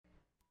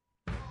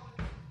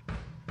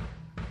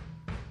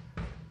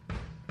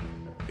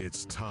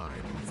It's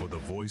time for the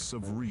Voice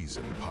of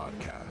Reason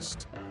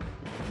podcast.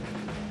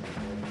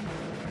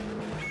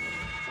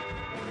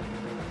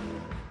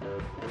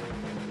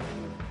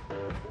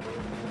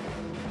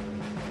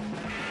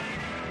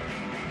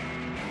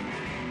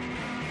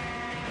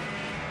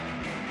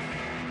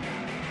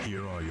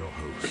 Here are your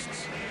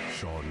hosts,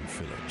 Sean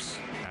Phillips,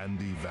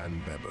 Andy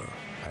Van Beber,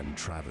 and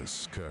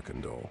Travis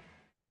Kirkendall.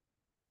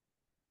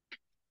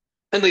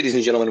 And ladies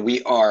and gentlemen,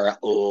 we are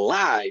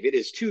live. It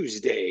is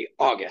Tuesday,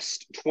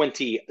 August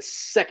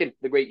 22nd.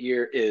 The great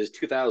year is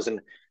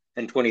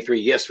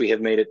 2023. Yes, we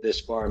have made it this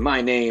far.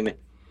 My name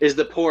is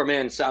the poor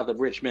man south of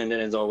Richmond.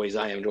 And as always,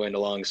 I am joined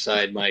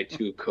alongside my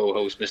two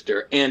co-hosts,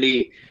 Mr.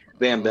 Andy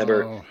Van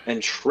Beber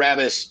and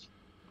Travis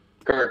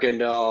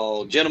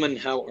Kirkendall. Gentlemen,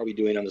 how are we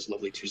doing on this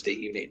lovely Tuesday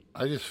evening?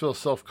 I just feel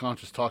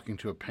self-conscious talking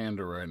to a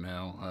panda right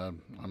now.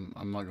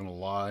 I'm not going to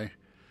lie.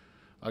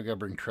 I got to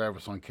bring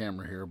Travis on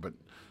camera here, but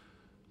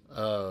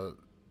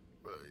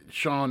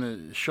Sean.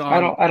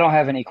 I don't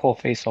have any cool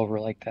face over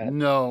like that.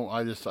 No,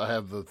 I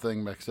have the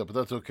thing mixed up, but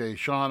that's okay.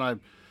 Sean,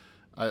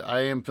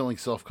 I am feeling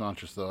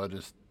self-conscious though. I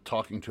just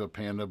talking to a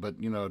panda,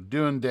 but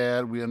doing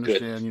dad, we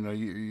understand.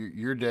 Good.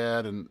 You're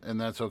dad, and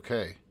that's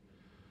okay.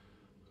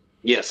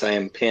 Yes, I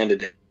am panda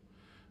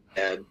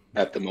dad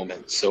at the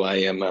moment, so I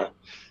am.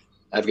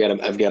 I've got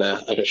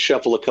to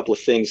shuffle a couple of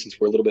things since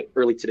we're a little bit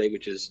early today,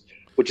 which is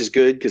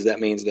good because that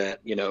means that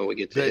we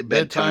get to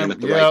bedtime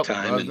at the right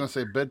time. I was going to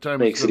say bedtime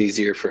makes it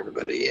easier for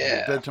everybody.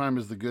 Yeah, bedtime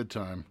is the good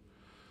time.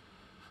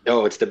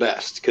 No, it's the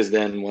best because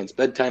then once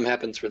bedtime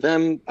happens for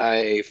them,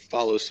 I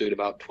follow suit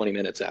about 20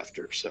 minutes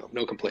after. So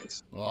no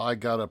complaints. Well, I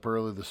got up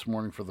early this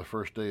morning for the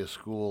first day of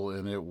school,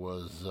 and it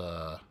was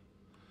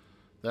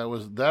that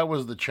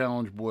was the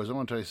challenge, boys. I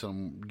want to tell you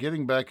something.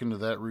 Getting back into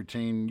that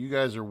routine. You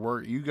guys are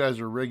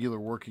regular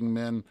working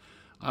men.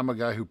 I'm a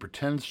guy who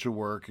pretends to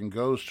work and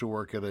goes to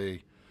work at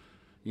a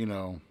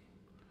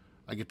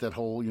I get that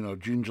whole,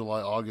 June,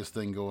 July, August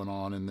thing going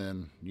on, and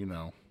then,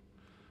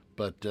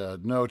 but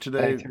no,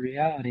 today. Back to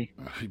reality.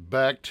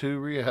 Back to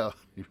reality.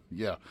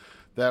 Yeah.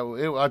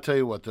 I'll tell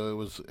you what, though,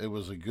 it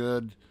was a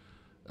good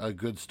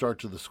start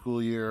to the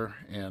school year,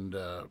 and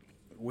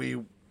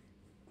we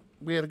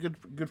had a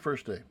good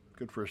first day.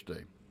 Good first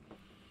day.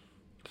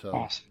 So.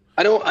 Awesome.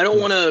 I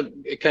don't want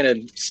to kind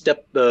of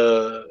step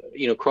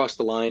cross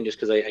the line just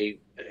because I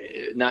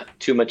not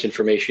too much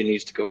information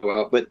needs to go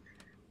out, but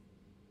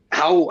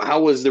how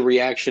was the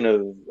reaction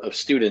of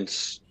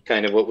students?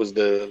 Kind of what was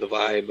the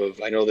vibe of?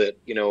 I know that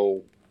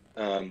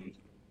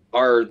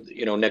our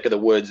neck of the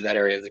woods, that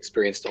area has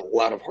experienced a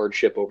lot of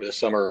hardship over the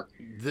summer,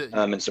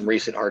 and some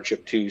recent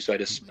hardship too. So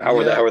how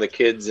are the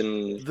kids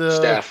and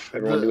staff?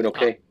 Everyone doing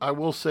okay? I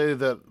will say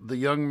that the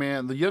young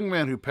man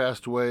who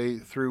passed away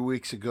 3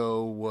 weeks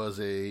ago was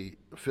a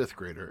fifth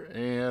grader,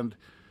 and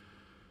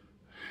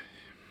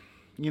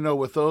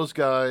with those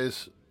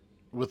guys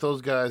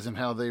and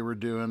how they were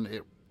doing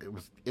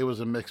it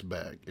was a mixed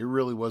bag. It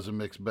really was a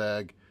mixed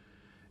bag.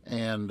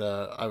 And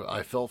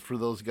I felt for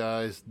those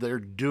guys. They're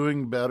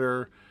doing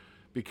better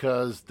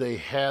because they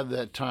had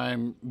that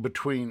time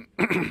between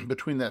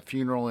between that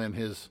funeral and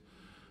his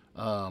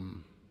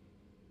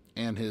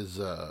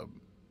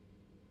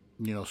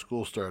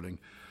school starting.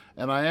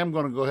 And I am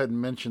going to go ahead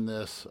and mention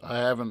this.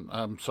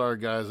 I'm sorry,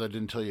 guys, I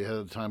didn't tell you ahead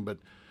of time, but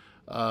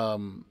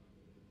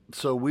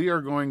so we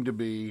are going to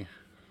be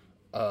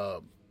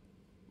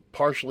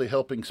partially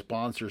helping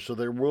sponsor. So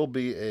there will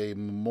be a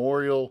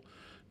memorial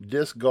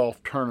disc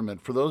golf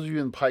tournament for those of you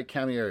in the Pike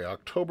County area,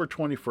 October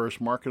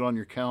 21st. Mark it on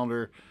your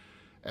calendar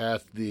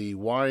at the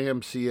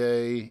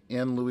YMCA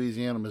in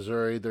Louisiana,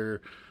 Missouri.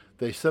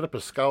 They set up a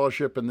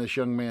scholarship in this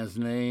young man's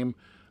name.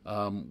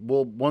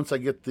 Once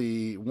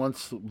the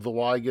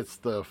Y gets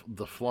the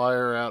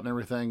flyer out and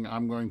everything,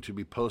 I'm going to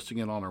be posting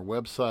it on our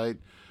website.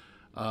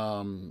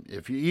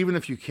 If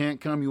you can't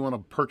come, you want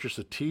to purchase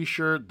a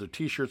T-shirt. The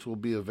T-shirts will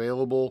be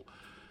available.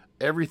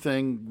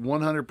 Everything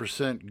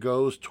 100%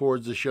 goes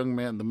towards this young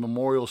man, the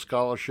memorial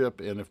scholarship,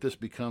 and if this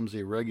becomes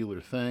a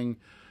regular thing,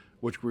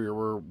 which the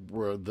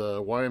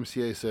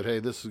YMCA said, hey,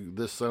 this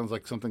sounds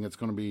like something that's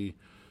going to be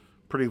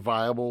pretty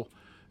viable,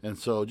 and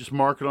so just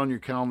mark it on your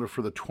calendar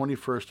for the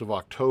 21st of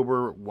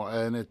October,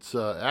 and it's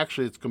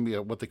going to be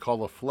what they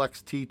call a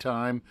flex tee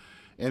time.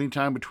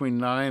 Anytime between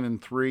 9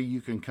 and 3, you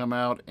can come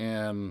out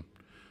and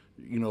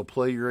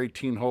play your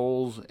 18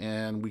 holes,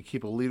 and we'll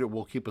keep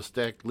a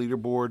stacked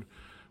leaderboard.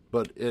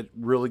 But it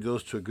really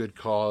goes to a good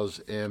cause,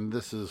 and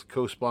this is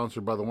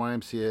co-sponsored by the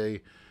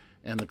YMCA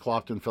and the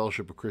Clopton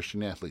Fellowship of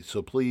Christian Athletes.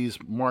 So please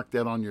mark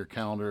that on your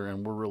calendar,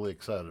 and we're really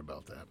excited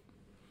about that.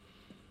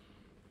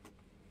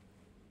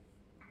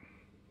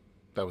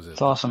 That was it.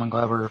 It's awesome. I'm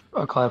glad we're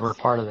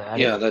part of that.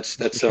 Yeah, that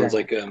sounds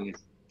like in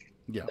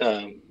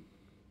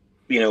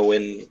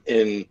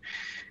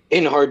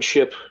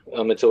hardship,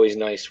 it's always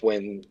nice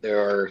when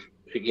there are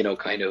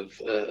kind of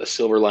a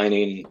silver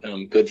lining,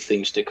 good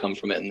things to come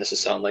from it. And this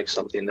sounds like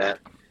something that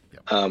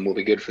will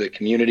be good for the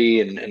community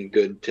and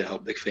good to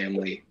help the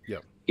family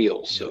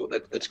heal. So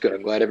that's good.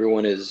 I'm glad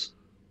everyone is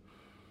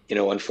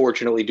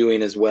unfortunately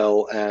doing as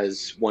well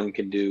as one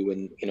can do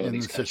in in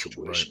these the kind of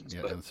situation, situations.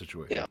 right? But In the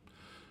situation. yeah.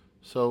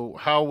 So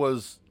how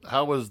was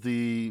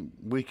the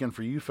weekend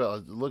for you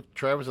fellas?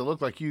 Travis, it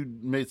looked like you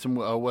made some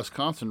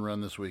Wisconsin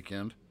run this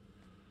weekend.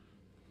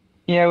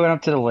 Yeah, we went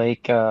up to the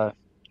lake,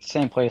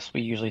 same place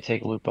we usually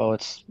take Lupo.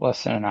 It's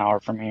less than an hour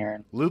from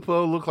here.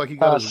 Lupo looked like he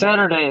got his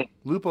Saturday,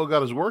 Lupo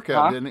got his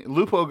workout, huh? didn't he?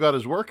 Lupo got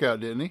his workout,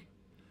 didn't he?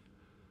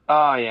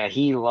 Oh yeah,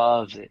 he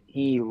loves it.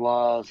 He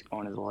loves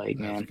going to the lake,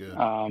 That's man. good.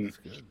 That's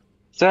good.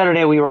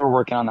 Saturday we were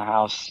working on the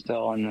house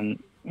still,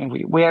 and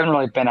we haven't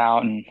really been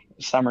out, and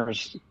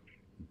summer's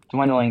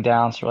dwindling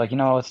down. So we're like,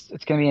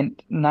 it's gonna be a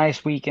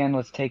nice weekend.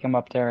 Let's take him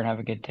up there and have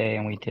a good day,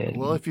 and we did.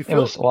 Well, And it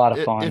was a lot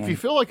of fun. if you And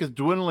feel like it's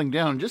dwindling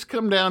down, just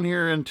come down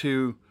here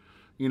into,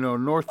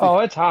 north. oh,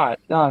 it's hot.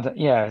 No,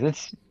 yeah,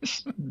 it's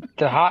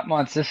the hot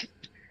months.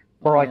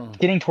 We're like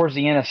getting towards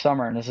the end of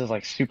summer, and this is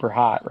like super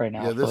hot right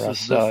now Yeah, for us. this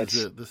So is it's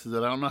it. This is it.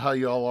 I don't know how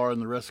y'all are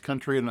in the rest of the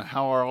country and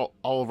how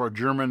all of our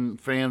German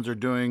fans are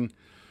doing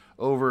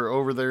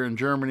over there in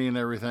Germany and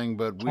everything,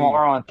 but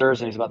tomorrow and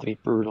Thursday is about to be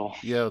brutal.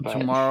 But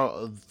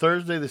tomorrow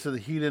Thursday they said the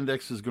heat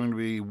index is going to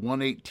be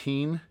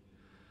 118,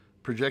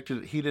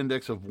 projected heat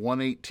index of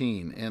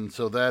 118, and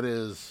so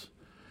that's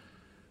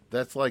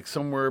like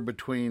somewhere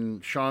between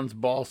Sean's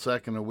ball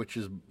sack and a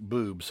witch's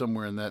boob,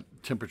 somewhere in that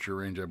temperature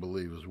range, I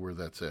believe, is where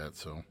that's at.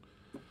 So.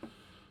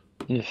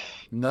 yeah.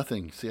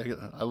 Nothing. See,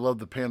 I love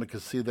the panic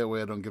because see that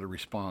way I don't get a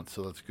response,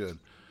 so that's good.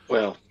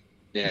 Well,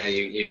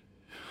 yeah,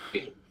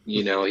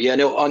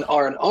 no, on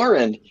our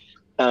end,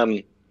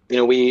 I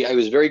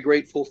was very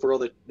grateful for all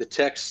the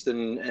texts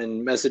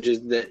and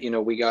messages that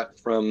we got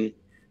from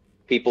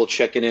people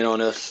checking in on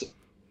us.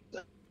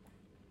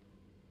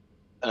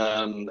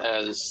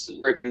 As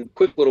a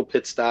quick little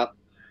pit stop,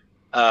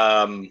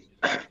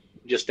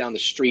 just down the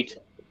street,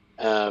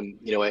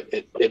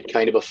 it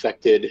kind of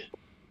affected.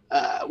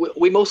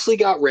 We mostly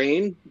got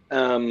rain.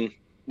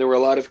 There were a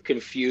lot of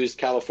confused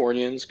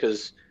Californians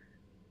because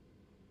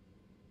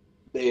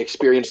they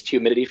experienced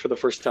humidity for the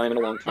first time in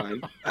a long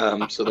time.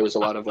 So there was a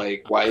lot of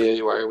like, why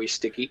are we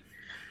sticky?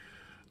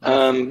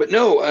 But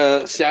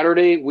no,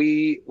 Saturday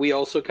we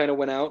also kind of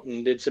went out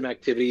and did some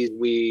activities.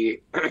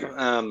 We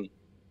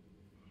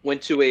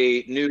went to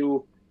a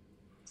new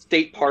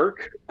state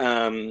park.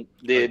 Did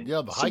the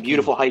some hiking.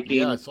 beautiful hiking.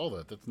 Yeah, I saw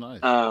that. That's nice.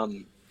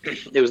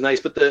 It was nice,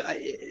 but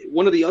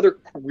one of the other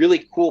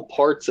really cool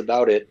parts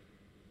about it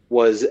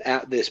was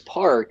at this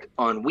park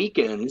on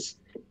weekends.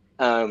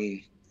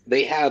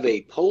 They have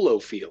a polo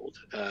field,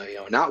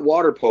 not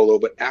water polo,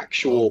 but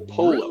actual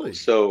polo. Really?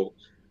 So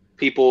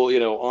people,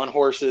 on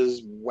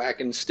horses,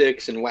 whacking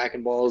sticks and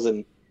whacking balls,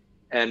 and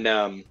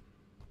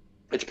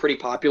it's pretty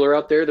popular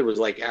out there. There was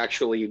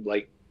actually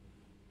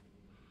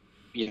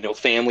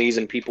families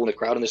and people in the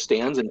crowd in the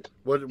stands, and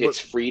it's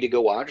free to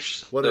go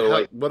watch. What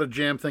did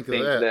Jam think of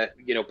that?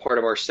 Part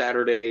of our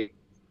Saturday.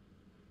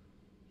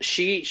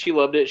 She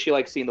loved it. She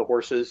liked seeing the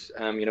horses.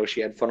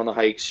 She had fun on the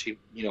hikes. She,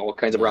 all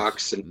kinds of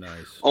rocks, and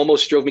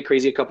almost drove me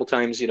crazy a couple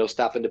times.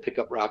 Stopping to pick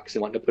up rocks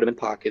and wanting to put them in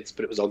pockets,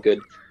 but it was all good.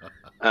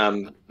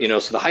 So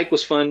the hike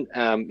was fun.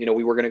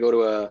 We were going to go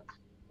to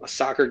a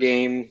soccer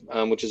game,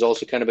 which has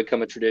also kind of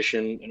become a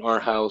tradition in our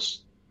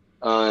house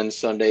on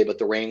Sunday, but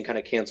the rain kind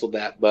of canceled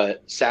that.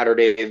 But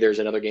Saturday, there's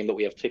another game that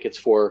we have tickets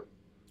for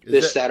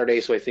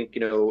Saturday. So I think,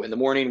 in the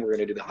morning, we're going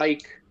to do the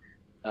hike,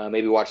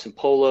 maybe watch some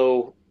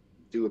polo,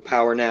 do a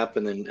power nap,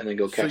 and then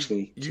go catch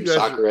some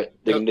soccer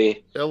at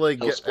Dignity.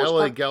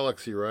 LA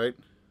Galaxy, right?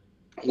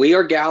 We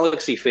are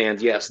Galaxy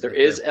fans. Yes, there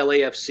is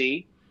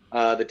LAFC,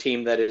 the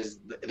team that is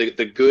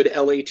the good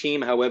LA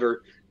team.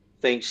 However,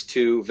 thanks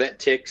to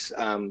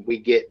VetTix, we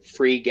get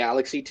free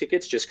Galaxy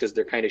tickets just because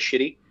they're kind of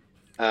shitty.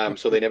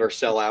 So they never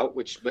sell out,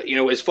 but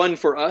is fun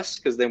for us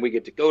because then we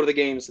get to go to the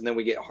games and then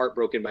we get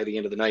heartbroken by the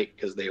end of the night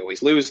because they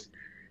always lose.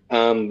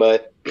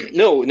 But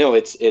no,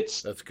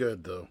 it's that's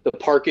good though. The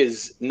park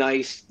is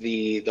nice.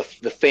 The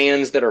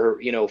fans that are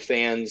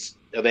fans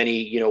of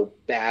any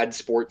bad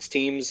sports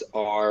teams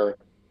are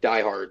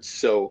diehards.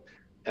 So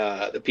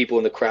the people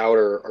in the crowd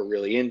are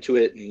really into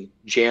it, and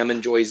Jam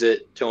enjoys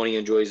it. Tony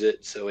enjoys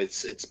it. So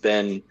it's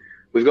been.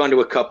 We've gone to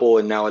a couple,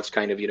 and now it's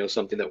kind of,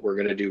 something that we're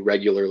going to do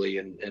regularly,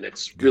 and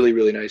it's really,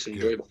 really nice and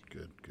enjoyable.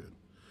 Good.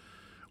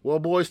 Well,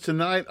 boys,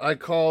 tonight I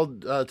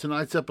called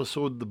tonight's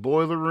episode The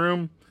Boiler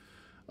Room.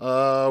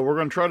 We're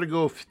going to try to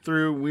go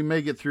through, we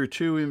may get through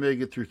 2, we may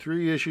get through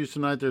 3 issues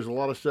tonight. There's a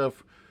lot of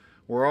stuff.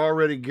 We're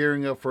already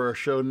gearing up for our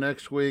show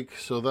next week,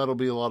 so that'll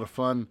be a lot of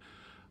fun.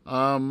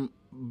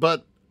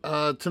 But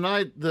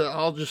tonight,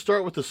 I'll just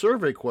start with the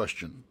survey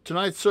question.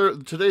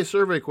 Today's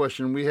survey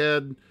question, we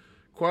had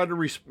quite a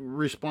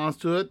response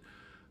to it.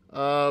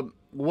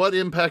 What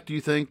impact do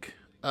you think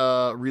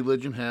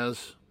religion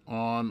has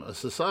on a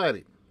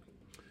society?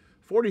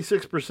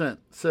 46%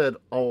 said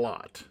a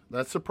lot.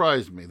 That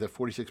surprised me that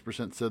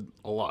 46% said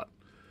a lot.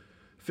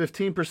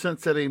 15%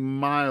 said a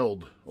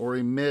mild or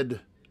a mid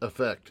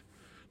effect.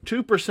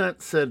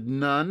 2% said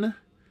none.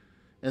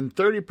 And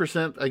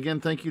 30%, again,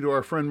 thank you to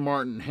our friend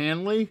Martin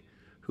Hanley,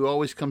 who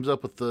always comes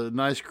up with the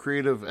nice,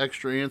 creative,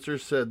 extra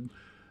answers, said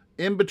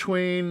in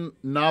between,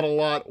 not a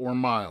lot, or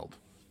mild.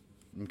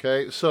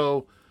 Okay,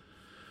 so,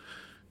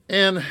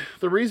 and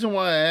the reason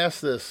why I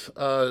asked this,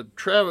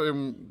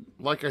 Travis,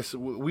 like I said,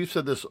 we've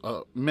said this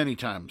many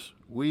times.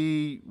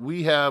 We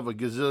have a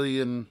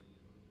gazillion.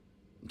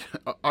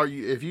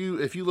 If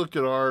you looked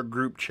at our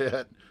group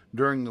chat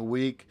during the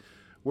week,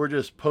 we're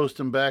just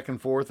posting back and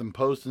forth and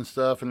posting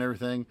stuff and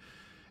everything.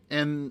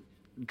 And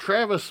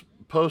Travis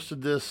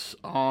posted this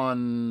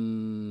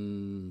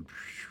on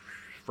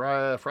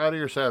Friday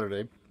or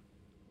Saturday.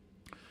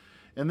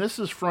 And this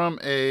is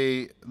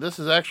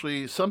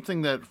actually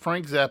something that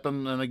Frank Zappa,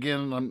 and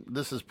again,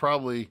 this is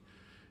probably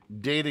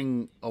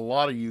dating a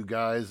lot of you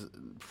guys.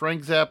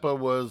 Frank Zappa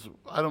was,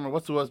 I don't know,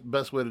 what's the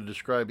best way to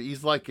describe it?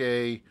 He's like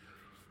he's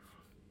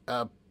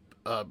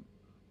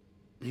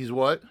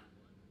what?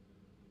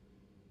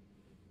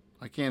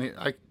 I can't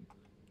hear.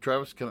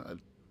 Travis, I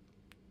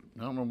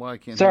don't know why I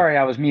can't. Sorry,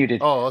 I was muted.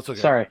 Oh, that's okay.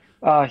 Sorry.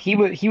 He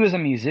was a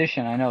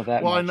musician. I know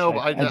that. Well, much. I know, but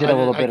I did a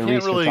little bit of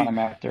research really, on him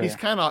after. He's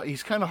kind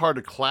of hard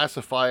to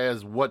classify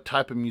as what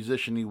type of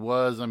musician he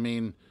was. I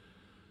mean,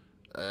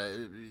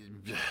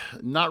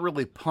 not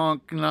really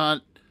punk.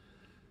 Not.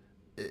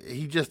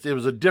 It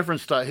was a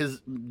different style. His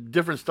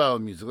different style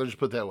of music. Let's just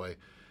put it that way.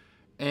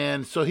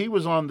 And so he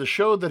was on the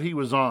show that he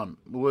was on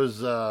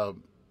was a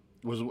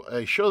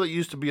show that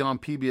used to be on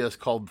PBS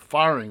called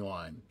Firing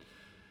Line.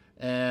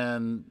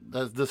 And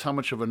that's how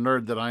much of a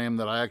nerd that I am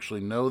that I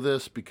actually know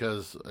this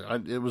because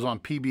it was on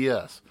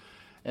PBS.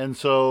 And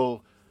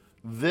so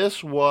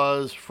this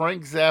was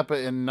Frank Zappa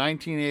in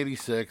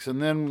 1986.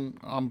 And then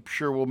I'm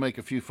sure we'll make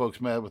a few folks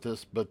mad with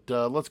this. But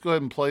let's go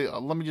ahead and play.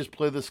 Let me just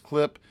play this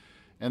clip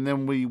and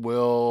then we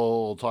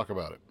will talk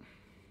about it.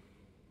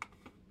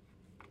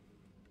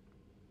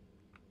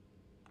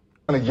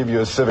 I'm going to give you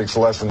a civics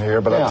lesson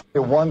here, but I'll tell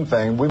you one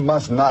thing. We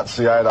must not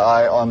see eye to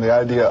eye on the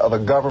idea of a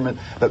government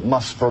that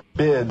must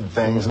forbid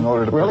things in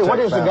order to protect What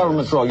is families. the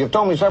government's role? You've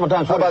told me several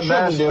times what it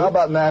shouldn't do. How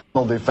about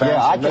national defense?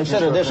 Yeah, I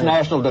consider this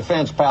national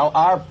defense, pal.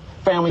 Our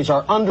families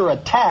are under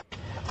attack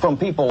from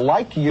people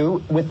like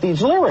you with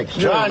these lyrics.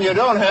 John, you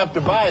don't have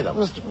to buy them.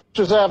 Mr.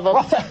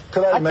 Zappa,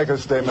 could I make a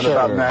statement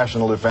about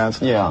national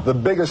defense? Yeah. The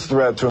biggest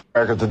threat to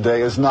America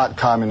today is not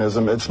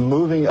communism. It's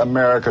moving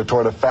America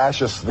toward a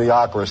fascist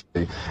theocracy.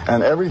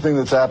 And everything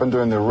that's happened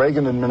during the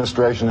Reagan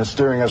administration is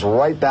steering us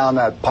right down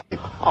that pipe.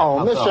 Oh,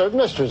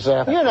 Mr.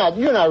 Zappa,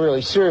 you're not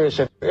really serious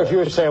if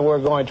you're saying we're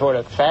going toward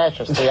a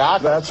fascist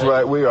theocracy. That's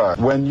right, we are.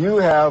 When you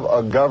have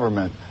a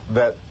government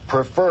that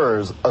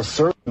prefers a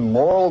certain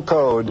moral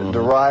code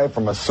derived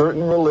from a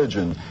certain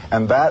religion,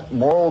 and that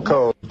moral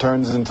code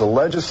turns into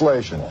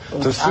legislation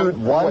to suit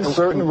one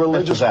certain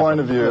religious point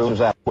of view,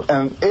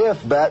 and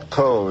if that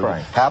code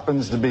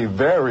happens to be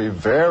very,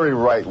 very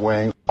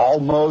right-wing,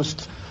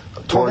 almost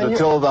toward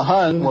Attila the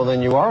Hun... Well,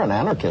 then you are an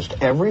anarchist.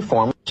 Every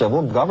form of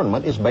civil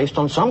government is based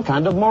on some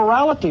kind of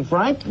morality,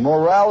 Frank.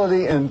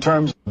 Morality in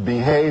terms of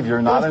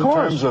behavior, not in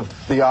terms of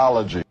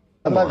theology.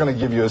 I'm not going to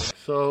give you a...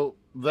 So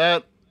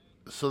that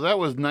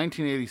was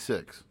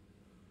 1986.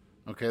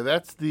 Okay,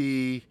 that's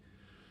the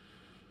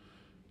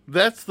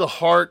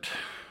heart.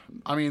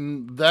 I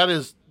mean,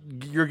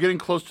 you're getting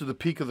close to the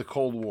peak of the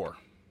Cold War.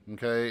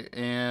 Okay,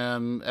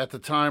 and at the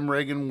time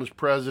Reagan was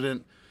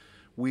president,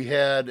 we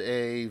had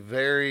a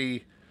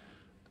very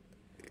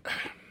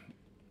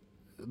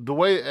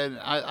and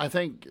I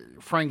think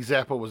Frank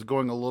Zappa was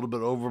going a little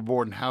bit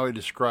overboard in how he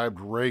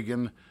described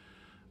Reagan.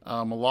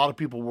 A lot of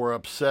people were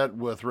upset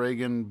with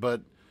Reagan,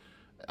 but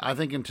I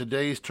think in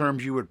today's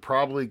terms, you would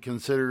probably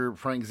consider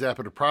Frank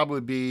Zappa to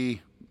probably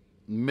be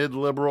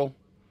mid-liberal,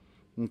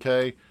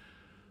 okay?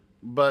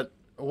 But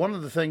one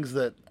of the things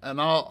that, and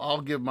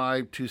I'll give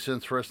my 2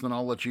 cents first, and then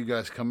I'll let you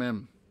guys come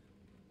in.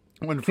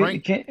 When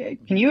Frank, can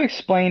you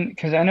explain?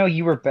 Because I know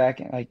you were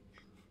back,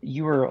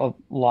 you were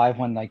alive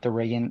when the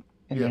Reagan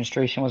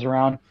administration was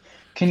around.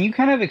 Can you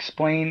kind of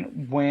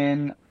explain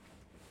when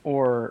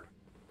or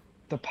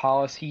the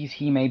policies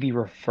he may be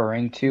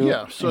referring to?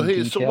 Yeah. So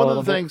one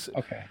of the things.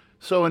 Okay.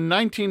 So in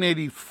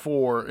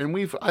 1984,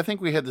 and I think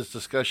we had this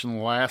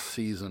discussion last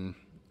season,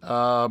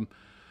 a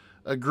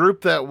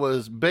group that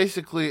was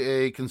basically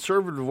a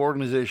conservative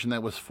organization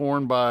that was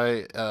formed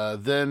by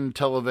then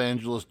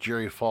televangelist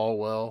Jerry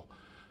Falwell,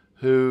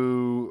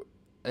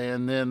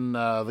 and then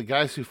the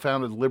guys who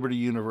founded Liberty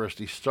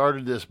University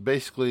started this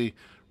basically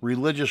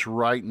religious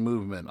right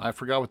movement. I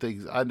forgot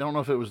I don't know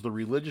if it was the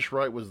religious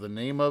right was the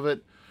name of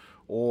it,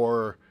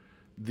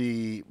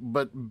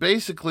 but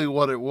basically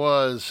what it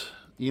was.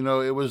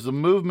 It was the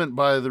movement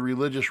by the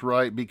religious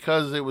right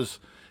because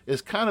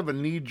it's kind of a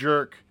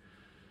knee-jerk.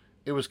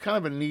 It was kind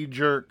of a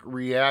knee-jerk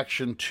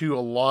reaction to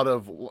a lot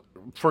of,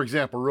 for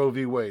example, Roe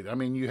v. Wade. I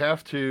mean, you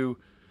have to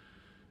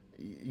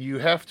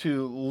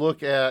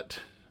look at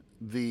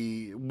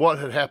what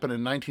had happened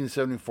in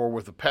 1974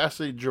 with the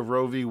passage of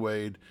Roe v.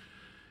 Wade.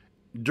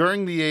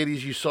 During the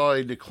 80s, you saw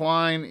a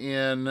decline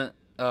in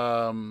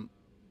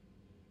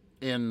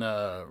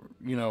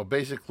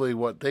basically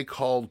what they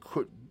called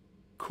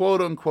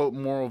quote-unquote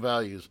moral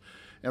values.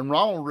 And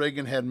Ronald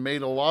Reagan had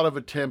made a lot of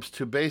attempts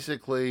to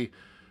basically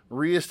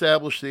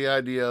reestablished the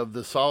idea of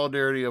the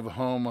solidarity of a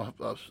home,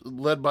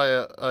 led by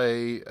a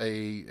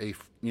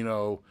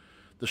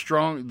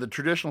the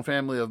traditional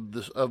family of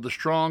the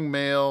strong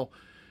male.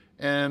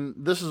 And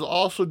this is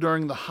also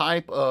during the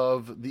hype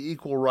of the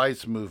Equal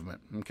Rights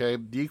Movement. Okay,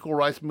 the Equal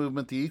Rights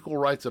Movement, the Equal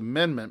Rights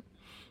Amendment,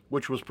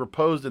 which was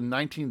proposed in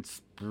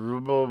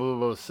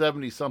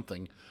 1970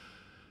 something,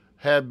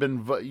 had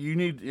been you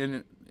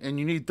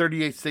need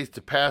 38 states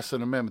to pass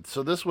an amendment.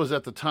 So this was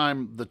at the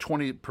time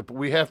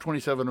we have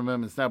 27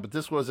 amendments now, but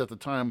this was at the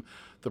time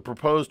the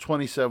proposed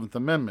 27th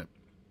amendment.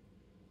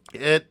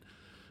 You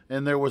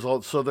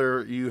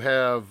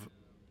have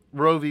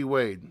Roe v.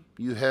 Wade,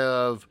 you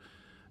have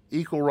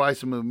Equal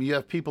Rights Movement, you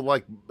have people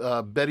like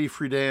Betty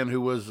Friedan,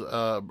 who was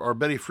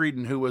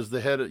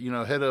the head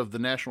of the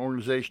National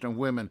Organization of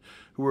Women,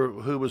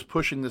 who was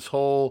pushing this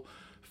whole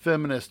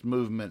feminist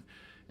movement.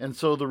 And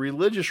so the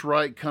religious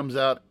right comes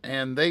out,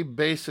 and the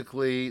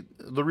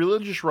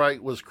religious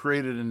right was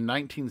created in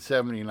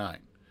 1979.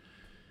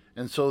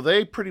 And so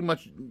they pretty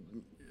much,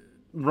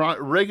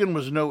 Reagan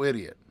was no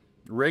idiot.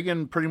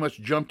 Reagan pretty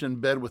much jumped in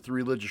bed with the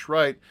religious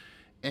right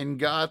and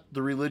got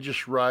the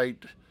religious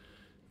right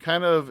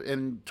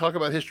and talk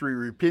about history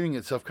repeating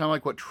itself, kind of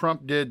like what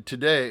Trump did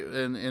today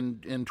in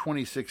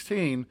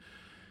 2016.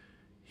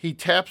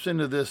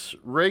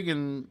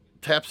 Reagan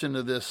taps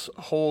into this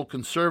whole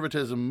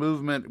conservatism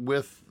movement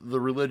with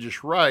the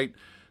religious right,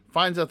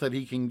 finds out that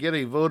he can get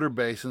a voter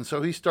base, and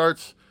so he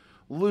starts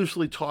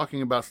loosely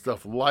talking about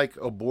stuff like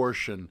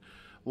abortion,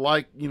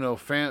 like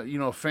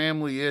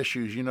family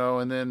issues,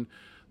 and then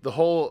the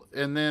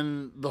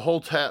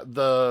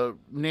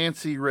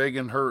Nancy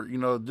Reagan,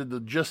 did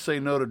the Just Say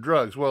No to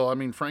Drugs. Well, I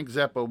mean, Frank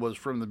Zappa was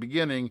from the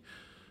beginning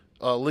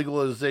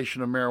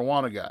legalization of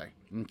marijuana guy.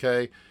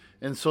 Okay,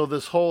 and so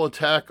this whole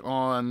attack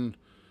on,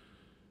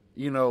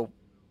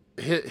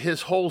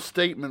 his whole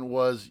statement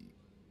was,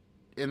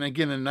 and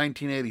again in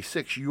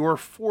 1986, you're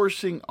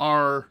forcing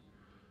a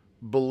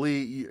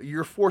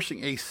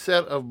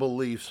set of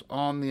beliefs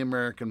on the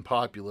American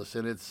populace,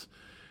 and it's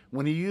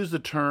when he used the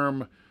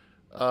term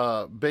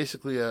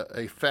basically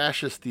a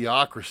fascist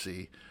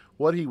theocracy.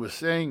 What he was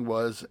saying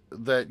was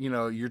that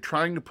you're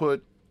trying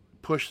to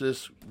push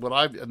this,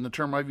 and the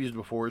term I've used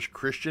before is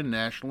Christian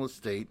nationalist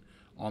state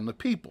on the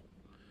people.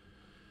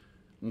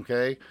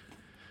 Okay,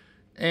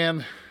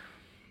 and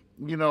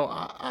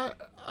I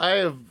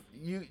have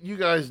you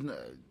guys,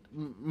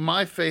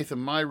 my faith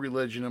and my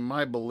religion and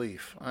my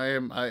belief. I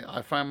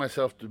find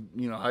myself to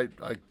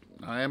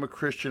I am a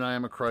Christian. I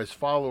am a Christ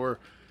follower.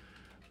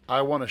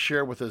 I want to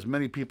share with as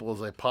many people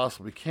as I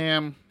possibly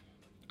can.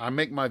 I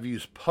make my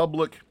views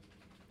public.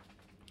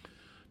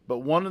 But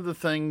one of the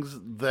things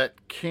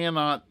that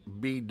cannot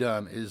be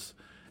done is,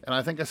 and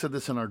I think I said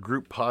this in our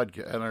group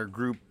podcast, in our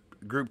group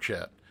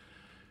chat,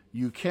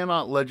 you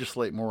cannot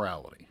legislate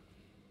morality.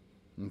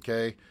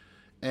 Okay?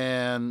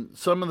 And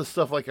some of the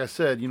stuff, like I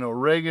said,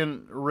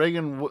 Reagan,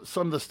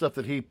 some of the stuff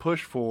that he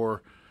pushed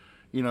for,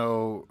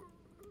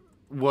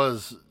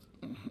 was,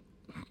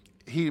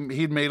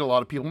 he'd made a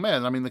lot of people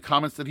mad. I mean, the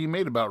comments that he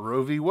made about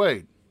Roe v.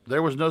 Wade,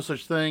 there was no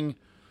such thing,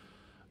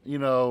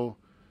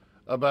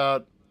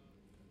 about,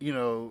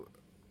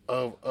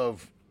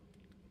 of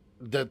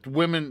that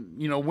women,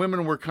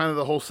 women were kind of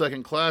the whole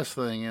second class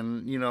thing,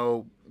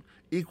 and,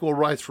 equal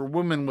rights for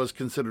women was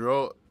considered,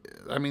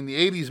 the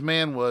 80s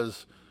man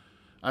was,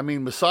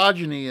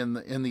 misogyny in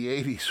the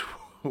 80s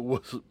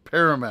was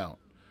paramount,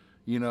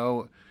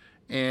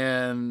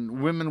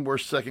 and women were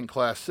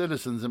second-class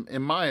citizens,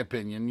 in my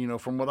opinion,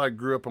 from what I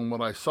grew up and what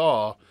I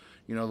saw.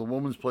 The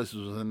woman's place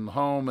was in the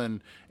home,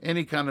 and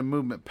any kind of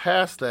movement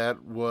past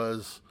that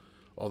was,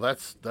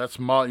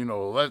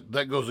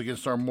 that goes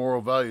against our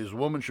moral values.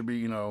 Women should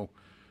be,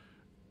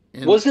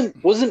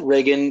 Wasn't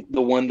Reagan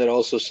the one that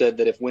also said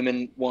that if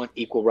women want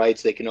equal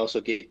rights, they can also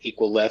get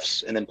equal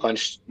lefts, and then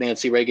punched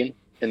Nancy Reagan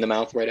in the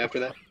mouth right after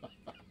that?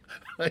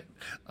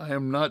 I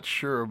am not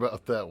sure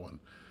about that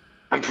one.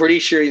 I'm pretty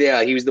sure,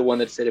 yeah, he was the one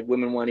that said if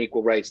women want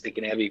equal rights, they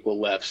can have equal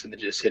lefts, and then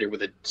just hit her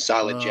with a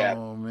solid jab.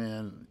 Oh,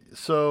 man.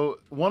 So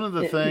one of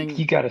the things...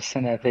 You got to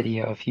send that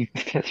video if you...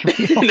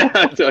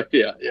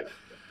 Yeah.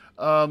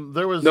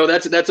 There was... No,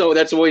 that's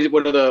always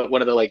one of the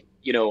like,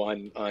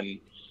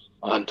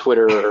 on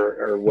Twitter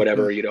or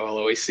whatever, I'll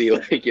always see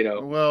like,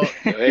 well,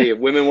 hey, if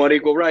women want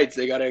equal rights,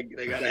 they gotta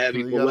have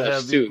equal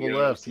lefts too.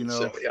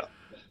 So, yeah.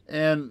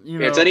 And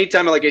it's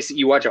anytime like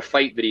you watch a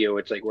fight video,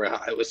 it's like where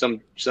it was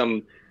some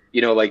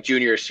like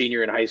junior or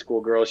senior in high school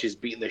girl, she's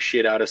beating the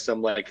shit out of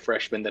some like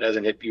freshman that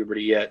hasn't hit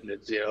puberty yet, and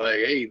it's like,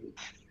 hey,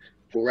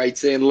 equal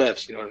rights and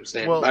lefts, you know what I'm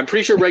saying? Well, I'm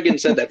pretty sure Reagan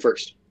said that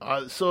first.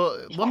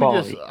 So let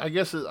me just, I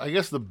guess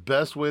the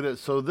best way to,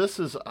 so this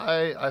is,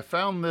 I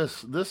found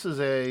this is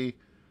an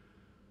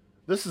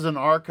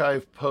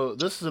archived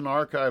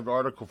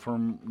article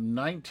from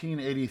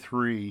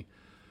 1983.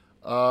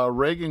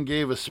 Reagan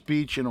gave a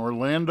speech in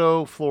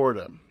Orlando,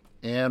 Florida,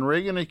 and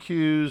Reagan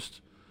accused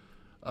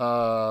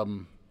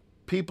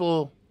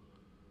people.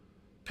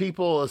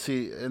 Let's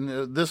see,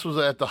 and this was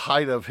at the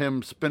height of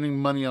him spending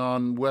money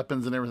on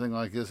weapons and everything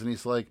like this. And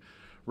he's like,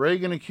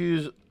 Reagan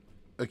accused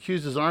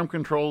accuses armed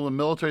control and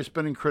military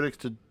spending critics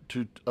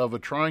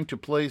of trying to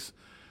place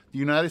the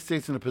United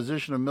States in a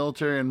position of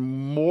military and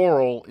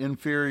moral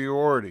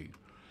inferiority.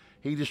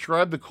 He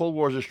described the Cold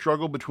War as a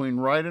struggle between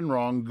right and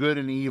wrong, good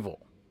and evil.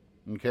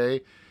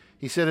 Okay?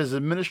 He said his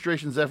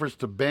administration's efforts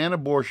to ban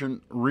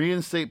abortion,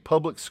 reinstate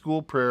public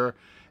school prayer,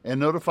 and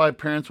notify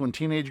parents when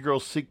teenage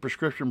girls seek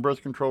prescription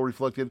birth control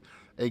reflected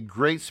a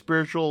great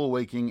spiritual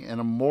awakening and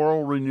a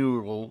moral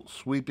renewal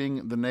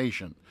sweeping the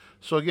nation.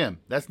 So again,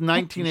 that's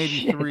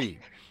 1983.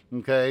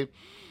 Okay?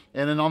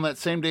 And then on that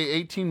same day,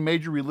 18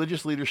 major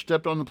religious leaders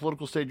stepped on the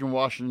political stage in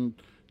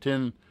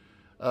Washington,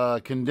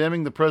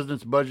 condemning the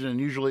president's budget and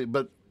usually,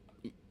 but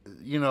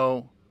you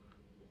know,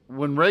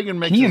 when Reagan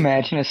makes... Can you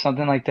imagine if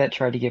something like that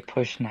tried to get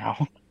pushed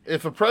now?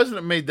 If a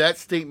president made that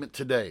statement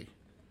today,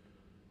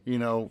 you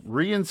know,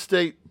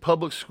 reinstate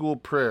public school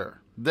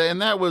prayer,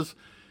 and that was,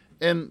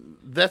 and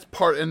that's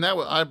part, and that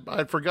was,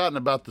 I'd forgotten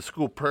about the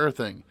school prayer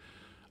thing.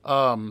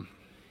 I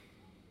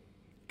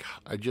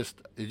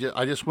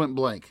just went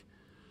blank.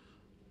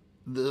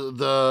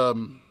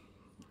 The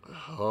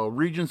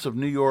Regents of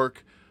New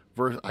York,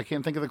 I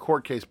can't think of the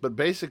court case, but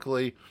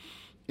basically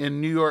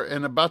in New York,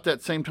 and about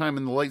that same time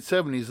in the late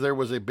 70s, there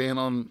was a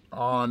ban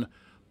on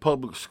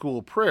public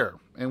school prayer.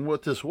 And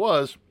what this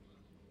was,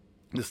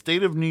 the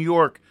state of New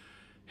York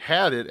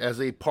had it as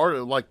a part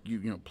of, like, you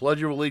know,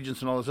 Pledge of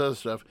Allegiance and all this other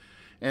stuff,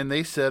 and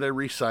they said a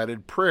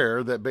recited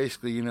prayer that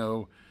basically, you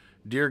know,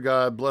 dear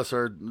God, bless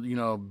our, you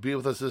know, be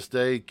with us this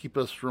day, keep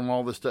us from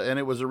all this stuff. And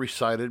it was a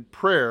recited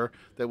prayer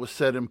that was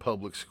said in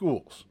public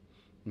schools.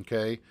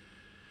 Okay.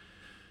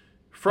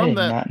 From I did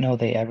that, not know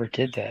they ever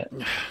did that.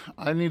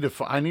 I need to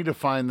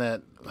find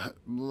that,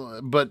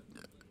 but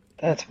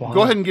That's wild.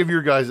 go ahead and give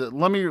your guys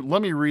let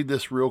me read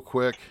this real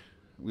quick.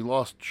 We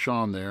lost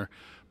Sean there,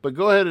 but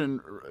go ahead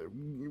and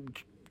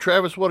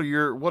Travis,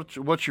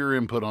 what's your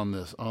input on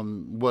this,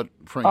 on what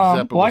Frank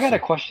Zappa Well, I was got a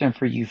saying? question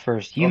for you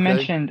first. You Okay.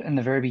 mentioned in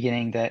the very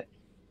beginning that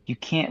you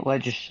can't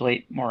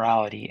legislate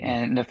morality,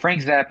 and the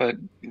Frank Zappa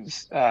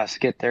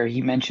skit there,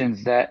 he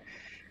mentions that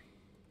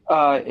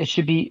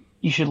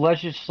you should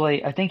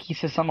legislate. I think he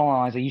says something along the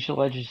lines that you should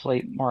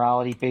legislate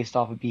morality based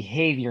off of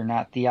behavior,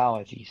 not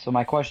theology. So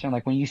my question,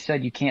 like when you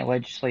said you can't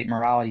legislate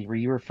morality, were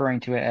you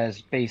referring to it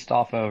as based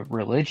off of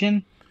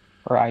religion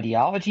or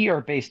ideology, or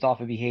based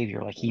off of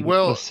behavior, like he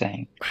Well, was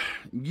saying?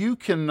 You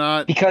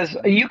cannot. Because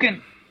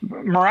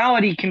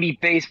morality can be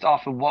based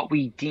off of what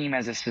we deem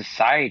as a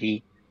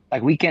society.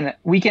 Like we can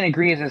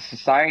agree as a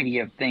society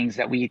of things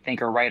that we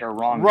think are right or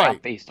wrong, Right.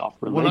 not based off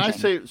religion.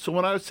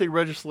 When I would say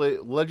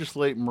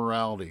legislate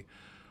morality,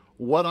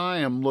 what I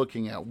am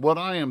looking at, what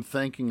I am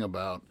thinking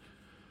about,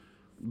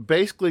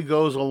 basically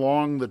goes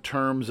along the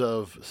terms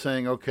of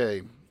saying,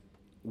 okay,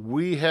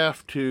 we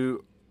have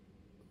to,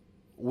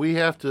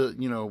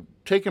 you know,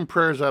 taking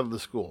prayers out of the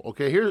school.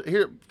 Okay,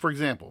 here, for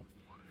example,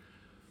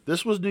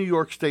 this was New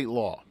York state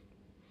law.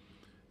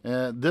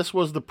 This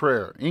was the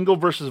prayer. Engel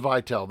versus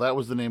Vitale. That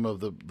was the name of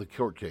the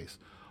court case.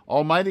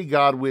 Almighty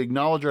God, we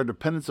acknowledge our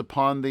dependence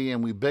upon thee,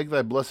 and we beg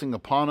thy blessing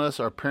upon us,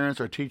 our parents,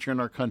 our teacher,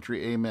 and our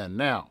country. Amen.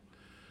 Now,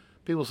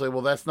 people say,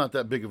 well, that's not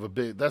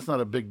that's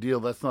not a big deal.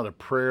 That's not a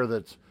prayer.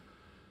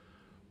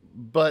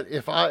 But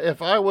if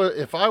I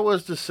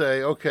was to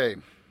say, okay,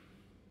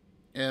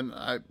 and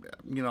I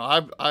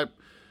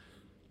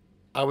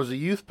was a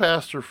youth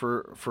pastor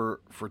for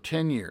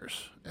 10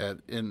 years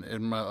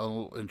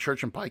in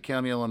church in Pike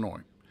County,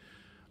 Illinois.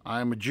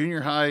 I'm a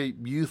junior high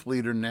youth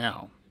leader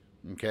now.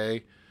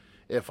 Okay,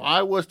 if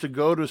I was to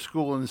go to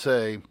school and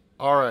say,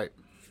 all right,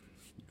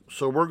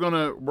 so we're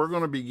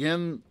gonna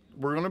begin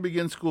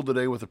school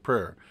today with a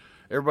prayer.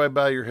 Everybody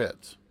bow your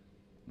heads.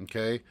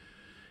 Okay,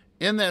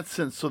 in that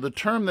sense, so the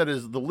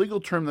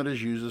legal term that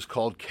is used is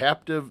called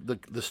captive.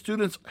 The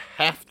students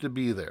have to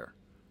be there.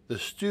 The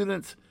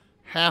students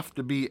have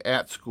to be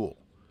at school.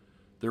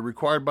 They're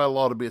required by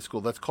law to be at school.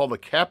 That's called a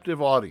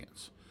captive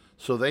audience.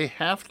 So they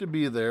have to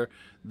be there.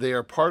 They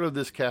are part of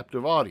this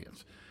captive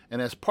audience.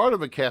 And as part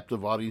of a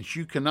captive audience,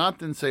 you cannot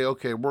then say,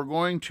 okay, we're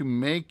going to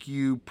make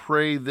you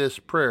pray this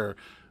prayer,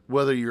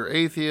 whether you're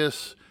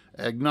atheist,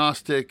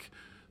 agnostic,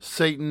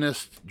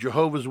 Satanist,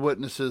 Jehovah's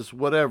Witnesses,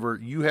 whatever,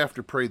 you have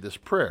to pray this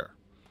prayer.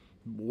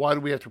 Why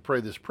do we have to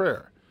pray this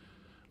prayer?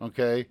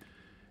 Okay.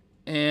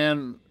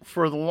 And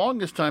for the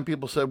longest time,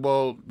 people said,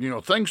 well, you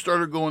know, things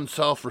started going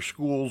south for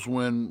schools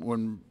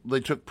when they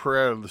took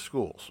prayer out of the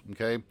schools,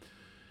 okay?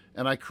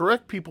 And I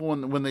correct people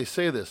when they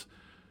say this.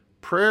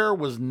 Prayer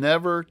was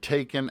never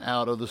taken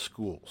out of the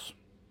schools,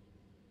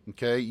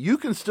 okay? You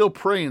can still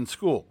pray in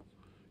school.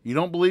 You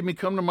don't believe me?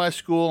 Come to my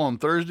school on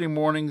Thursday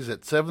mornings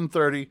at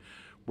 7:30,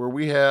 where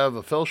we have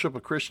a Fellowship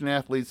of Christian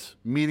Athletes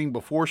meeting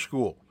before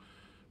school.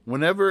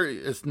 Whenever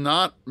it's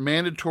not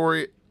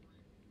mandatory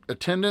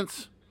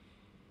attendance,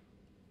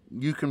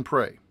 you can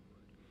pray.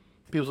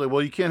 People say,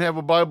 well, you can't have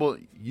a Bible.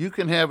 You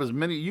can have as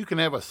many, you can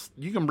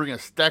bring a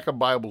stack of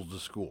Bibles to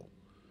school.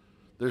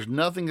 There's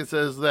nothing that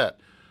says that.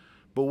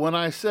 But when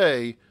I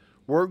say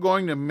we're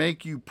going to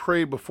make you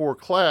pray before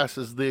class,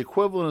 is the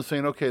equivalent of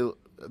saying, okay,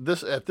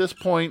 at this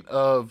point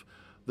of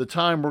the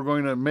time we're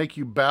going to make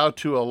you bow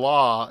to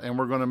Allah, and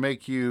we're going to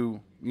make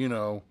you,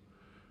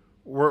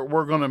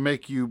 we're going to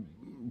make you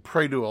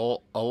pray to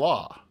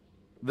Allah.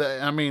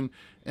 I mean,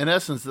 in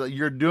essence, that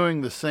you're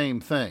doing the same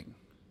thing.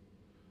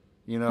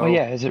 Well,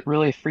 yeah, is it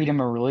really freedom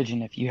of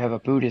religion if you have a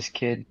Buddhist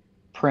kid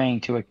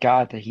praying to a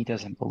God that he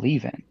doesn't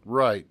believe in?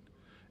 Right.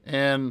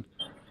 And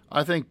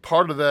I think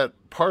part of that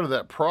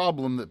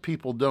problem that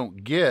people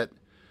don't get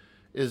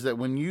is that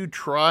when you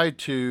try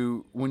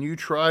to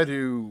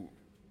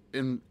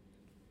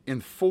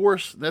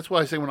enforce, that's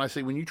why I say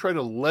when you try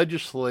to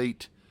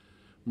legislate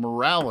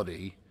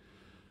morality,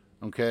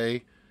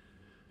 okay,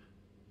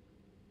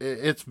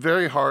 it's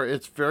very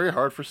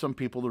hard for some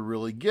people to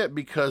really get,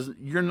 because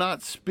you're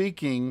not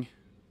speaking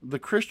the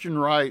Christian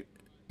right.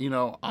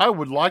 I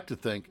would love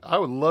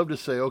to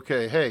say,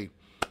 okay, hey,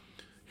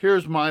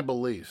 here's my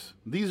beliefs.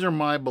 These are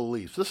my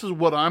beliefs. This is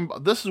what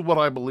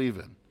I believe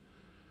in.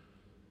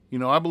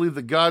 I believe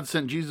that God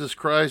sent Jesus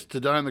Christ to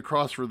die on the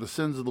cross for the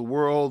sins of the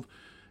world,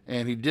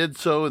 and he did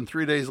so, and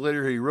 3 days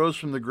later he rose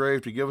from the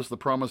grave to give us the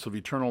promise of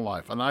eternal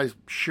life. And I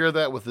share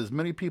that with as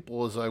many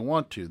people as I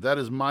want to. That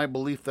is my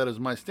belief. That is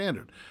my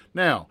standard.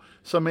 Now,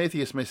 some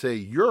atheists may say,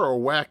 you're a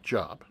whack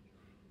job.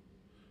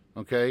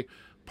 Okay?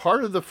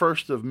 Part of the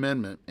First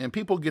Amendment, and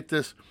people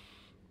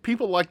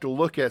like to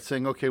look at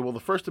saying, okay, well,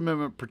 the First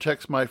Amendment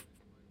protects my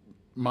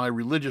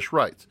religious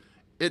rights.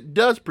 It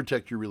does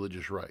protect your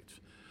religious rights,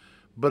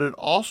 but it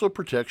also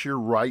protects your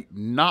right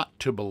not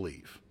to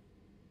believe.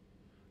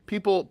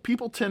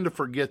 People tend to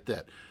forget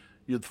that.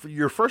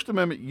 Your First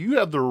Amendment, you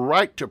have the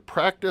right to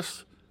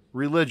practice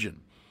religion.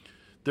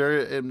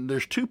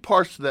 There's two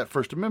parts to that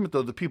First Amendment,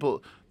 though.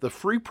 The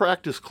Free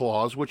Practice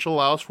Clause, which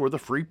allows for the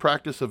free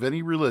practice of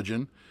any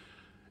religion,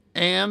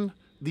 and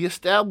the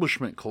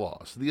Establishment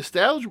Clause. The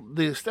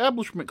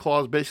Establishment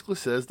Clause basically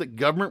says that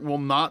government will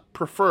not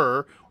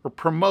prefer or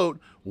promote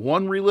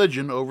one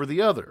religion over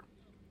the other.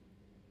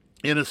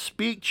 In a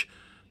speech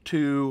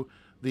to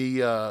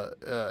the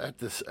at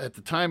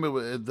the time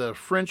the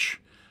French,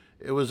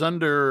 it was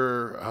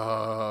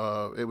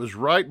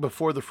right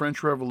before the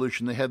French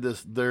Revolution. They had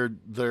their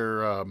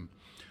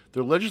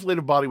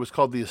legislative body was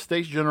called the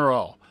Estates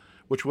Generales,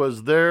 which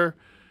was there,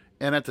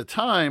 and at the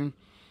time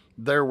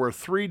there were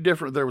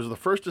there was the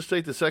first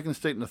estate, the second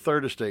estate, and the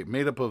third estate,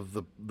 made up of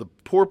the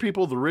poor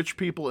people, the rich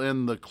people,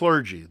 and the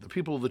clergy, the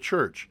people of the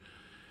church.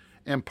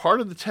 And part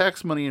of the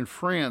tax money in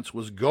France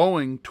was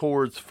going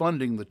towards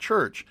funding the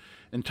church.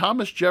 And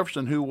Thomas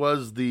Jefferson, who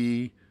was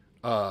the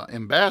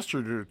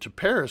ambassador to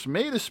Paris,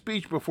 made a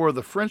speech before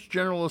the French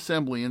General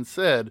Assembly and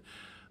said,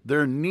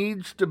 there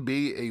needs to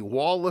be a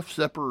wall of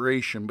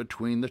separation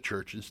between the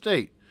church and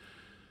state.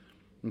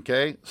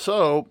 Okay,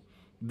 so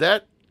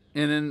that,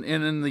 and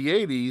in the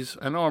 80s,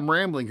 I know I'm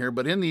rambling here,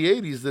 but in the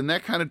 80s, then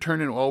that kind of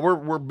turned into, well,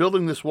 we're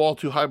building this wall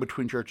too high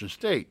between church and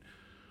state.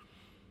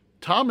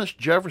 Thomas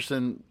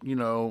Jefferson,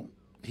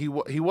 he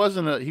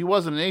wasn't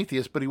an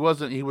atheist, but he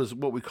was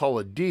what we call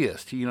a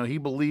deist. He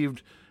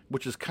believed,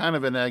 which is kind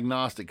of an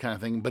agnostic kind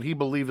of thing, but he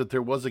believed that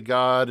there was a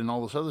God and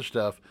all this other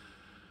stuff.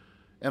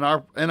 And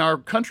our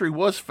country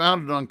was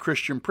founded on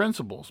Christian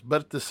principles,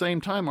 but at the same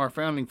time, our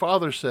founding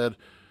fathers said,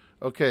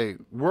 okay,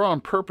 we're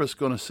on purpose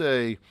going to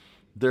say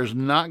there's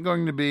not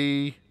going to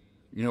be,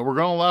 we're going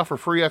to allow for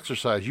free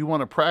exercise. You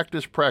want to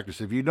practice,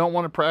 practice. If you don't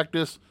want to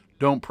practice,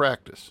 don't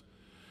practice.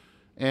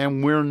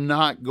 And we're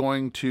not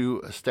going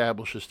to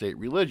establish a state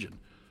religion.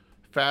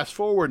 Fast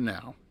forward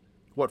now,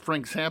 what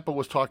Frank Zappa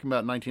was talking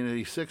about in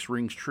 1986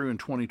 rings true in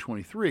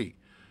 2023.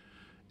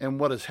 And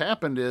what has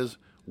happened is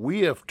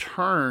we have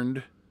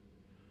turned,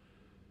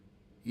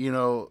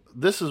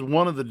 this is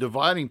one of the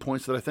dividing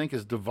points that I think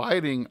is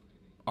dividing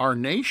our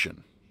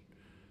nation,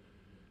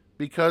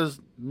 because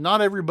not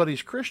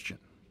everybody's Christian.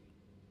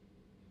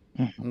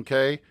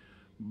 Okay?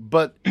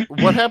 But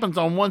what happens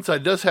on one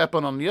side does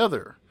happen on the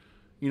other.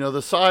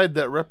 The side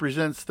that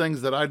represents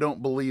things that I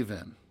don't believe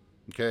in.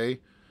 Okay?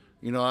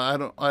 I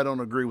don't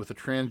agree with the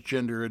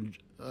transgender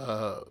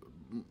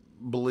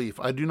belief.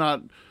 I do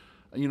not,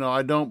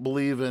 I don't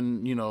believe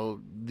in,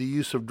 the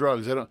use of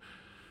drugs.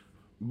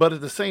 But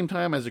at the same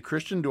time, as a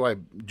Christian, do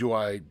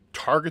I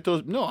target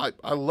those? No,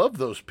 I love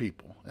those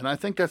people. And I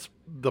think that's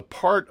the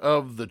part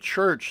of the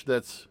church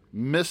that's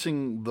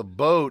missing the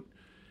boat,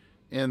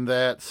 in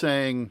that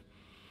saying,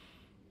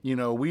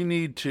 we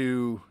need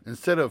to,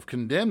 instead of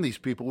condemn these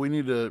people, we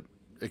need to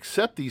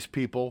accept these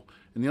people.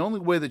 And the only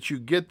way that you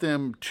get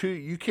them to,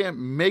 you can't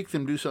make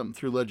them do something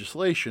through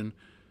legislation.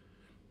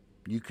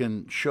 You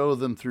can show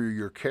them through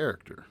your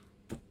character.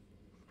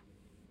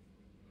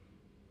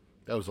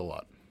 That was a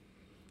lot.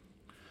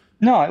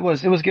 No, it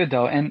was good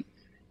though. And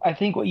I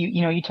think what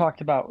you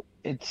talked about,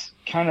 it's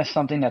kind of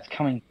something that's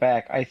coming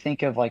back. I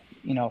think of, like,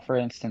 for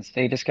instance,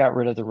 they just got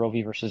rid of the Roe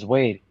v. versus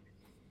Wade.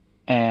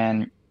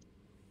 And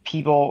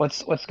people,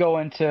 let's go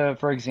into,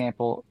 for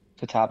example,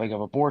 the topic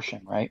of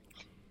abortion, right?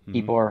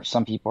 Mm-hmm.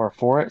 Some people are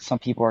for it, some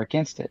people are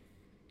against it.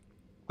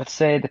 Let's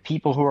say the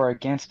people who are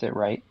against it,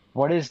 right?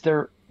 Why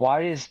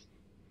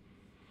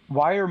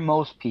are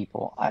most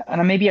people,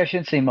 and maybe I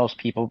shouldn't say most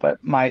people, but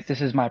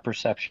this is my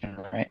perception,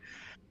 right?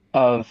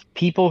 of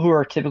people who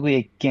are typically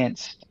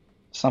against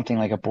something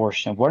like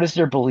abortion. What is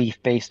their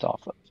belief based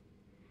off of?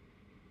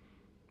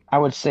 I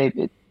would say,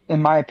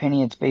 in my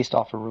opinion, it's based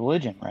off of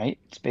religion, right?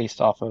 It's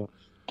based off of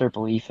their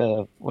belief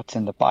of what's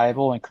in the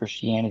Bible and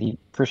Christianity,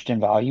 Christian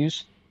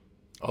values.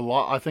 A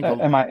lot, I think.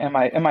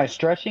 Am I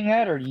stretching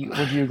that, or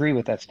would you agree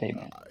with that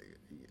statement?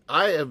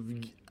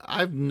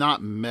 I've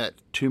not met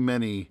too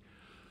many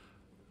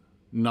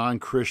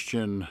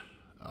non-Christian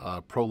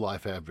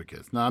pro-life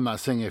advocates. Now, I'm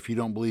not saying if you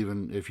believe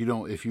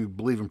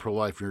in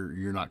pro-life,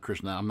 you're not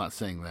Christian. Now, I'm not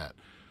saying that.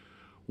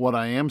 What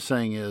I am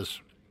saying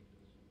is,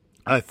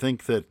 I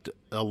think that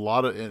a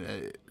lot of,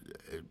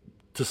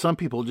 to some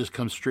people, it just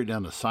comes straight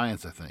down to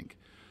science. I think,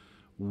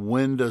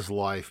 when does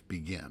life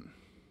begin?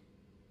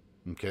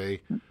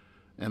 Okay,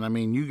 and I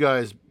mean, you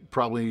guys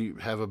probably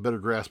have a better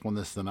grasp on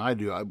this than I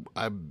do.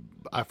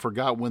 I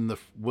forgot when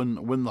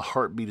the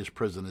heartbeat is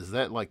present. Is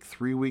that like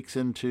 3 weeks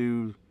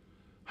into?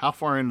 How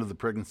far into the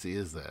pregnancy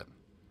is that?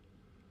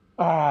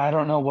 I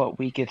don't know what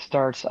week it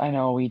starts. I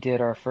know we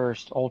did our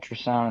first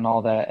ultrasound and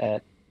all that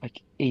at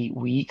like 8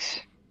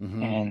 weeks,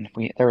 and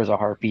there was a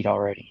heartbeat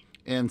already.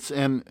 And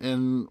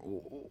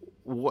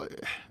what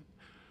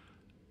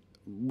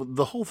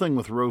the whole thing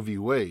with Roe v.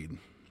 Wade,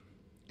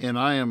 and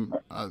I'm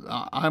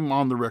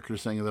on the record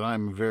saying that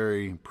I'm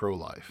very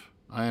pro-life.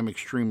 I am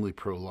extremely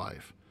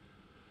pro-life.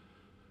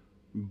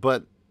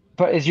 But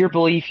is your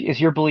belief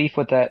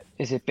with that,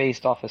 is it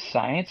based off of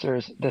science, or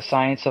is the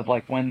science of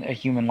like when a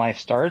human life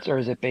starts, or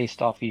is it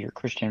based off of your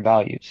Christian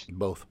values?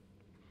 Both.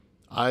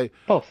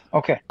 Both.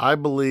 Okay. I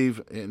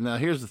believe. Now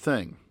here's the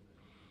thing.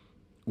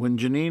 When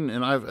Janine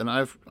and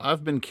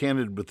I've been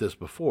candid with this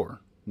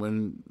before.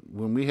 When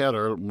we had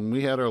our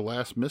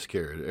last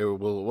miscarriage, it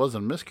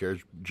wasn't a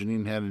miscarriage.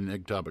 Janine had an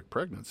ectopic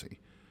pregnancy.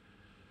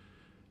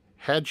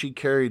 Had she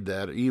carried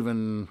that,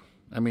 even,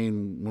 I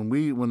mean,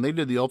 when they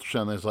did the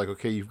ultrasound, they was like,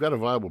 okay, you've got a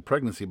viable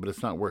pregnancy, but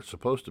it's not where it's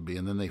supposed to be.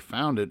 And then they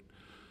found it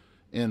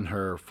in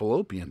her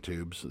fallopian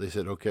tubes. They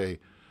said, okay,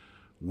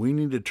 we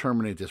need to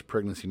terminate this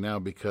pregnancy now,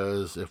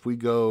 because if we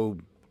go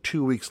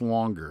 2 weeks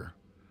longer,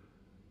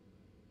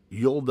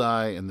 you'll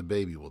die and the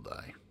baby will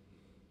die.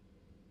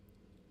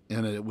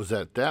 And it was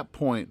at that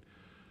point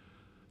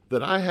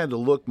that I had to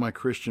look my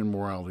Christian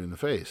morality in the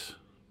face.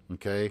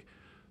 Okay?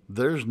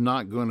 There's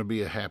not going to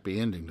be a happy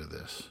ending to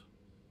this.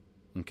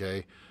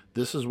 Okay?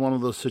 This is one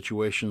of those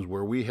situations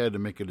where we had to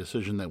make a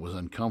decision that was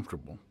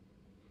uncomfortable.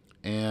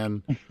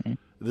 And and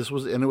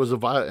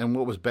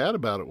what was bad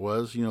about it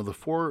was, the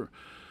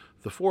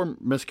four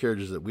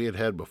miscarriages that we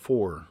had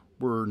before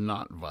were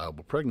not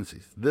viable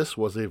pregnancies. This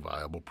was a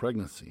viable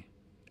pregnancy.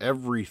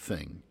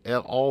 Everything,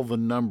 all the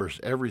numbers,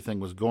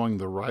 everything was going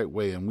the right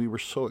way, and we were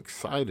so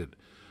excited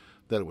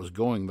that it was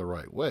going the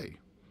right way.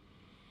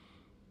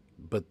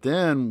 But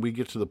then we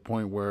get to the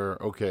point where,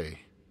 okay,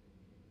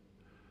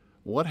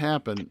 what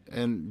happened?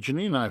 And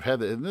Janine and I have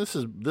had,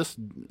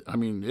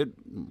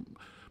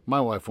 my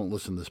wife won't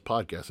listen to this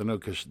podcast, I know,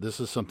 because this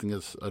is something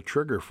that's a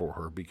trigger for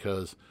her,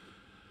 because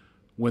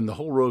when the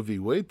whole Roe v.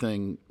 Wade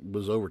thing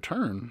was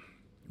overturned,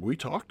 we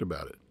talked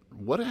about it.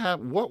 What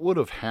would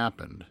have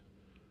happened?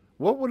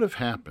 What would have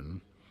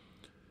happened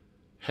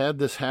had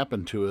this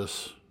happened to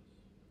us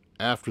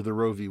after the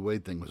Roe v.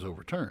 Wade thing was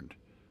overturned?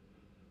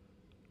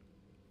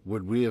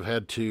 Would we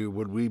had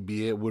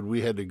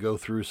to go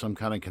through some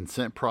kind of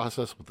consent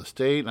process with the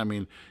state? I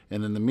mean,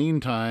 and in the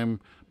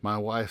meantime, my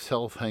wife's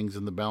health hangs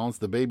in the balance,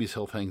 the baby's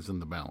health hangs in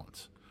the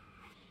balance.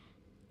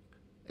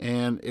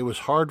 And it was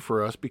hard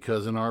for us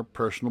because in our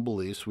personal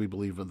beliefs, we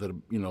believe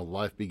that,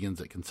 life begins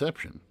at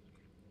conception.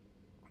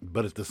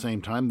 But at the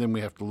same time, then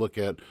we have to look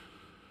at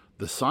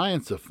the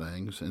science of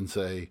things and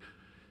say,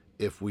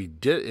 if we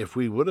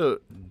would have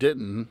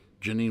didn't,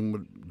 Janine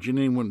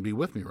wouldn't be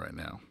with me right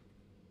now,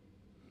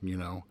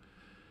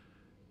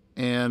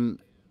 and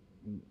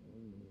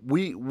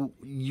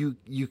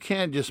you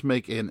can't just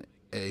make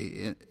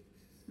a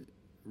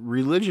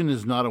religion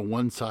is not a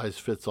one size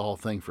fits all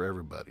thing for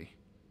everybody.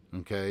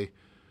 Okay,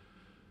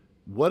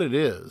 what it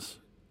is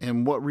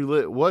and what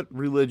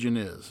religion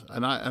is,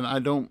 and I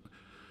don't.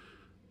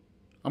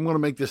 I'm going to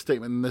make this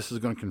statement, and this is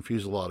going to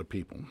confuse a lot of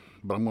people,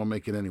 but I'm going to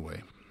make it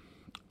anyway.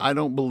 I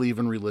don't believe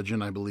in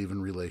religion. I believe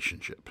in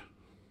relationship.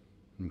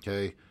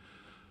 Okay?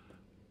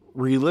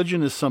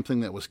 Religion is something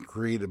that was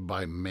created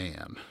by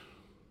man.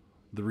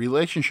 The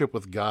relationship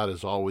with God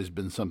has always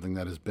been something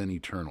that has been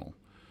eternal.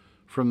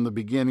 From the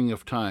beginning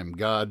of time,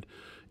 God,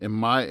 in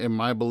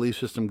my belief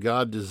system,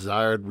 God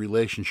desired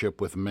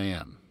relationship with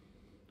man.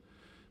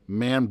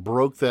 Man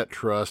broke that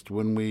trust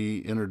when we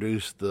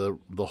introduced the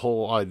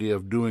whole idea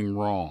of doing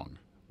wrong,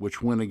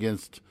 which went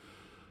against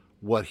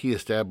what he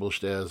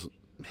established as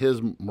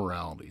his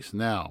moralities.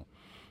 Now,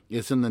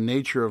 it's in the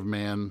nature of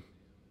man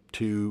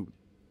to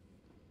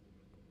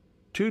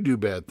do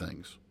bad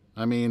things.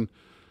 I mean,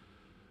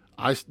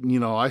 I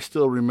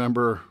still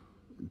remember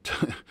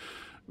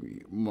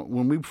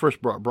when we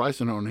first brought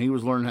Bryson home, he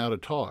was learning how to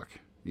talk,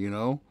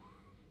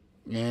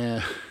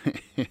 and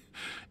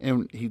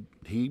And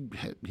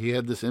he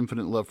had this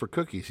infinite love for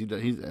cookies.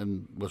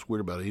 And what's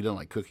weird about it, he don't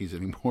like cookies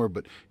anymore,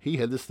 but he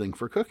had this thing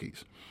for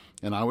cookies.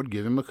 And I would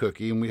give him a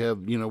cookie, and we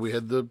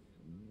had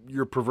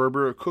your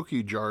proverbial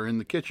cookie jar in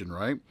the kitchen,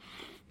 right?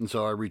 And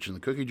so I reach in the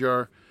cookie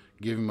jar,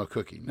 give him a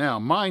cookie. Now,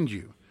 mind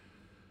you,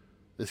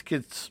 this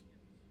kid's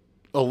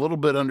a little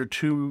bit under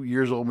 2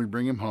 years old. We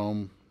bring him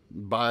home.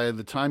 By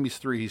the time he's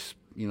 3,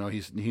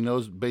 he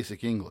knows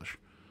basic English.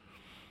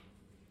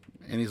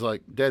 And he's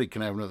like, "Daddy,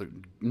 can I have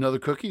another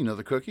cookie?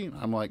 Another cookie?"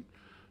 I'm like,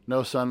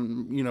 "No,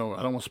 son, I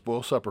don't want to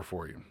spoil supper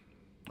for you."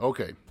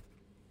 Okay.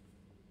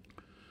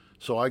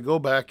 So I go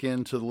back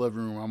into the living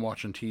room. I'm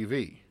watching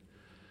TV.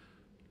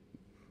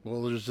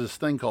 Well, there's this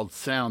thing called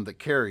sound that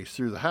carries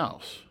through the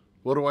house.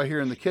 What do I hear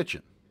in the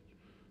kitchen?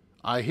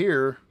 I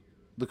hear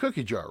the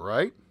cookie jar,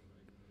 right?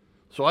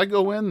 So I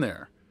go in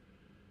there.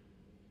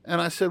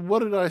 And I said, "What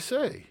did I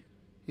say?"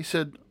 He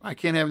said, "I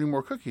can't have any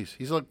more cookies."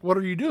 He's like, "What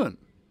are you doing?"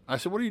 I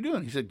said, "What are you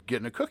doing?" He said,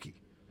 "Getting a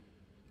cookie."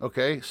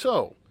 Okay,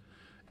 so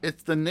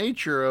it's the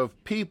nature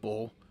of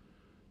people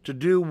to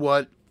do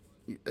what,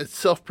 it's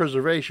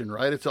self-preservation,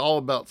 right? It's all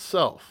about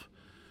self.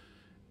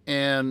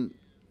 And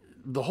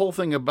the whole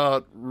thing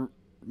about,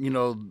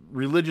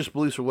 religious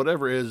beliefs or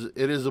whatever is,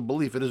 it is a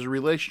belief. It is a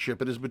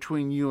relationship. It is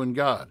between you and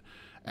God.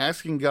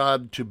 Asking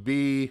God to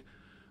be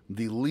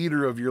the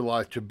leader of your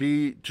life, to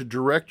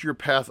direct your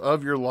path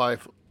of your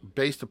life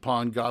based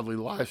upon godly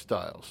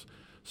lifestyles.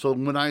 So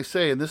when I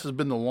say, and I'm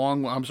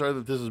sorry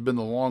that this has been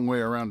the long way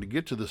around to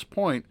get to this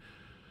point,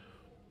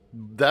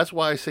 that's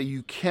why I say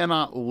you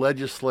cannot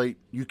legislate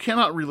religious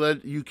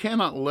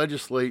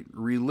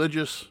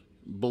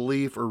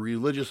belief or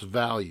religious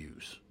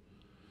values.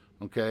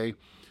 Okay?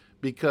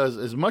 Because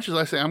as much as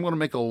I say I'm going to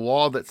make a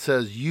law that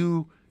says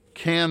you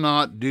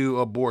cannot do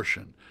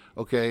abortion,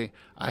 okay?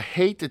 I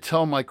hate to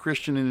tell my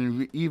Christian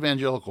and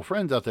evangelical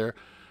friends out there,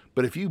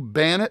 but if you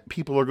ban it,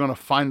 people are going to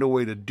find a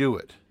way to do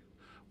it.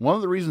 One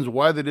of the reasons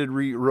why they did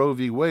Roe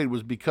v. Wade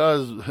was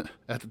because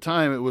at the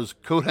time it was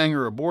coat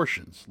hanger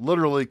abortions,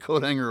 literally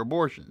coat hanger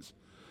abortions.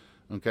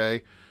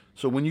 Okay?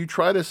 So when you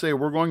try to say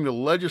we're going to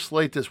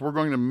legislate this, we're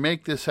going to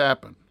make this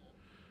happen,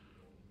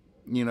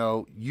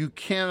 you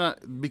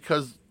cannot,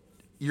 because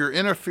you're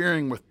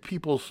interfering with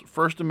people's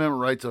First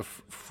Amendment rights of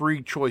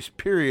free choice,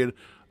 period,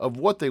 of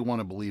what they want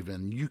to believe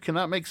in. You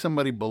cannot make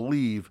somebody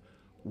believe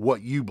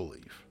what you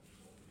believe.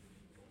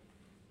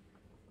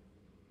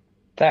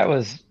 That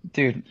was,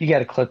 dude, you got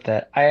to clip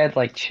that. I had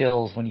like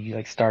chills when you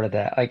like started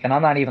that. Like, and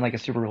I'm not even like a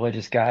super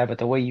religious guy, but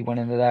the way you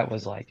went into that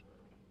was like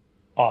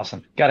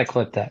awesome. Got to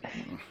clip that.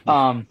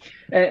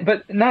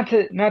 But not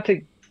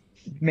to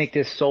make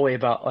this solely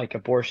about like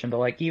abortion, but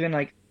like even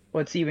like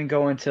let's even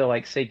go into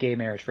like say gay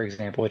marriage, for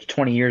example, which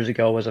 20 years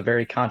ago was a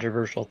very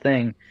controversial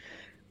thing.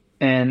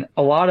 And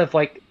a lot of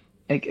like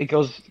it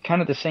goes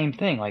kind of the same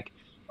thing. Like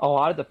a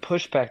lot of the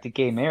pushback to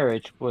gay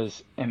marriage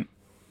was, and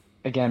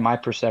again, my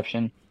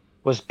perception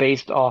was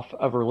based off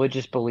of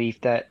religious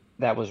belief that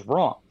was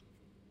wrong.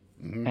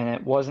 Mm-hmm. And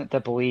it wasn't the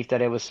belief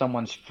that it was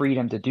someone's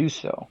freedom to do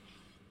so.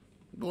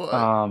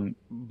 Well,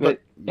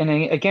 but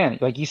again,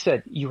 like you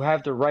said, you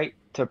have the right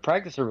to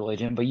practice a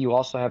religion, but you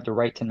also have the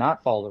right to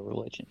not follow a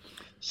religion.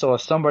 So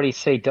if somebody,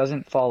 say,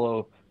 doesn't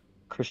follow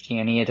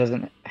Christianity, it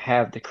doesn't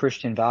have the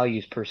Christian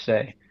values per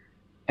se,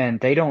 and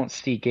they don't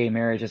see gay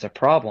marriage as a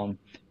problem,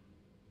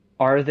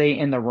 are they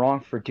in the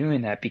wrong for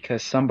doing that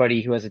because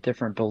somebody who has a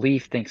different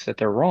belief thinks that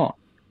they're wrong?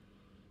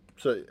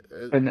 So,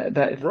 and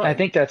that, right. I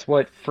think that's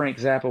what Frank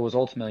Zappa was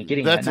ultimately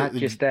getting at, not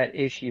just that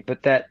issue,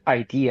 but that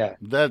idea.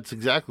 That's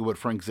exactly what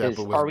Frank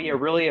Zappa was.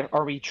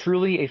 Are we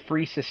truly a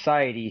free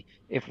society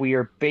if we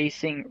are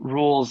basing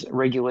rules,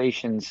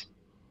 regulations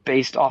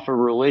based off of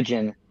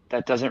religion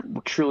that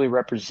doesn't truly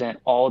represent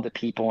all the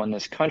people in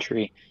this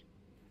country?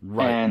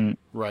 Right.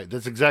 Right.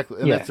 That's exactly.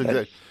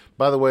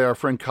 By the way, our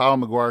friend Kyle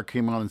McGuire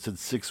came on and said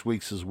 6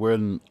 weeks is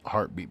when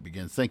heartbeat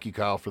begins. Thank you,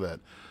 Kyle, for that.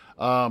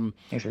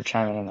 Thanks for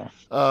chiming in there.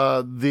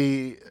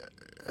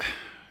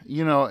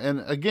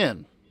 And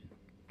again,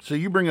 so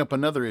you bring up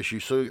another issue.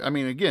 So, I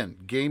mean, again,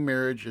 gay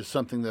marriage is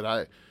something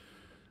that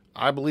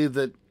I believe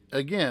that,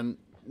 again,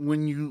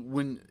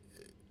 when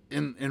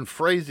in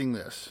phrasing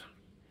this,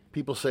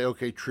 people say,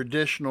 okay,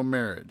 traditional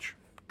marriage.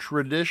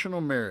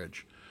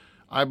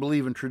 I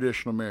believe in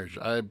traditional marriage.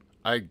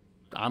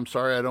 I'm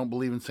sorry, I don't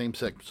believe in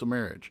same-sex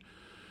marriage.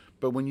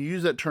 But when you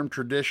use that term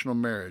traditional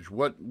marriage,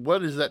 what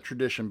is that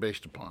tradition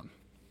based upon?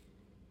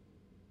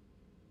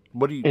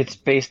 What do you? It's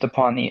based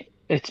upon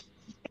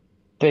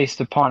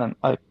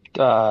a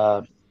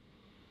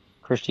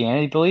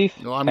Christianity belief.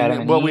 No, I mean,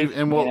 Adam and Eve,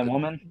 man and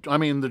woman. I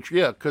mean,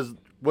 because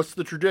what's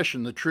the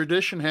tradition? The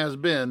tradition has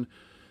been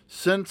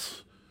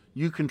since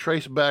you can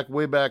trace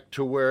way back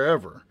to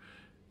wherever.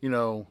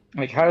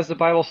 Like, how does the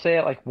Bible say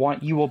it? Like,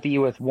 you will be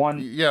with one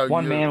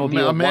man will be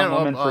with one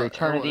woman for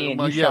eternity, and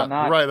you shall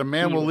not. Right, a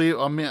man will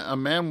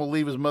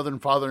leave his mother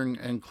and father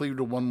and cleave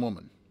to one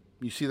woman.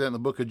 You see that in the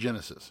book of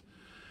Genesis.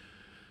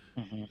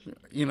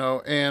 Mm-hmm.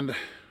 And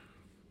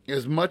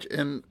as much,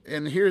 and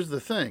here's the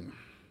thing.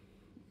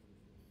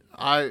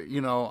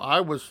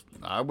 I was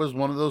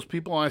one of those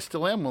people, and I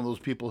still am one of those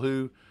people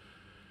who,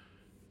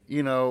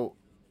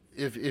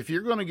 if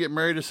you're going to get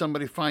married to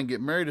somebody, fine,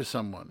 get married to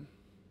someone.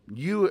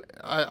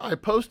 I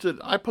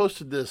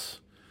posted this,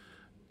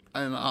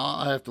 and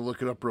I have to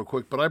look it up real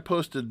quick, but I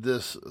posted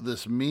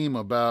this meme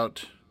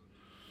about,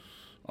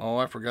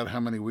 I forgot how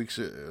many weeks,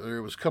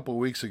 it was a couple of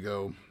weeks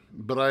ago,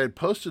 but I had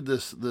posted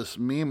this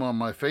meme on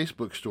my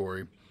Facebook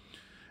story,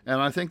 and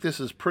I think this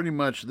is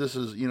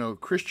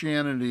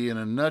Christianity in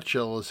a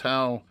nutshell is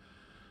how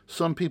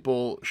some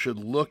people should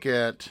look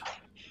at,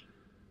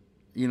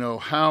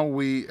 how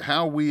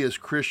we as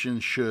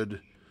Christians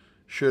should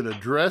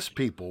address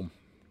people,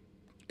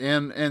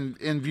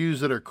 and views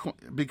that are,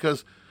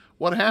 because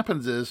what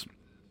happens is,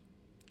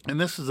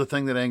 and this is the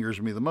thing that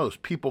angers me the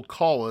most, people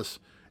call us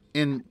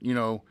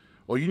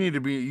well, you need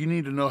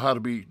to know how to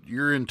be,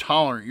 you're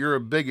intolerant, you're a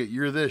bigot,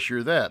 you're this,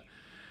 you're that.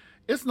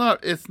 It's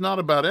not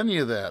about any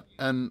of that.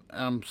 And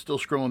I'm still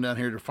scrolling down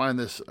here to find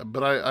this,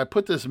 but I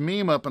put this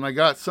meme up, and I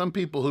got some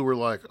people who were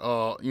like,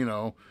 I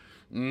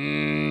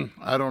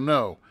don't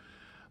know.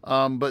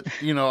 But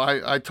you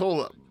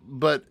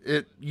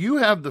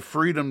have the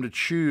freedom to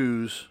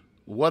choose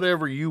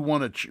whatever you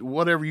want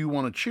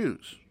to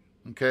choose.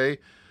 Okay.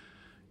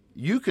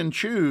 You can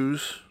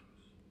choose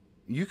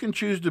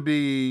to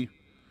be,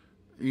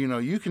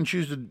 you can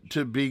choose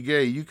to be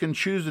gay. You can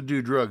choose to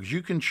do drugs.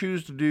 You can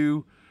choose to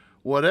do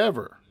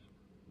whatever.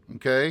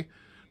 Okay.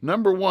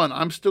 Number one,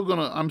 I'm still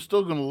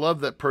gonna love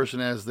that person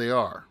as they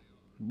are,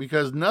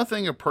 because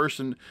nothing a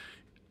person,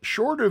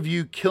 short of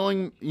you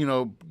killing,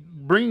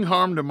 bringing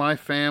harm to my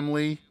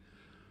family,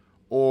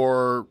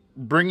 or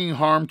bringing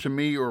harm to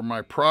me or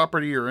my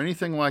property or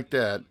anything like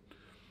that,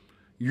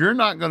 you're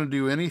not going to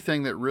do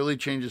anything that really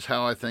changes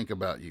how I think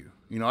about you.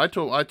 I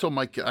tell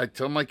my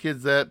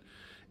kids that.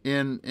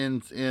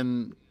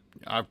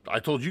 I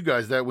told you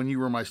guys that when you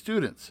were my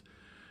students.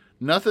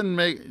 Nothing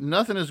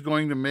is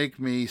going to make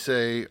me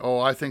say,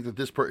 I think that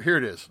here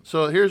it is.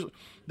 So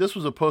this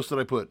was a post that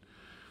I put.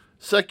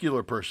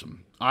 Secular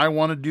person, I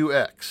want to do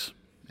X,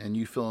 and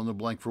you fill in the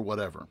blank for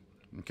whatever.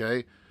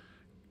 Okay.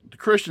 The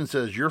Christian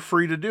says you're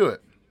free to do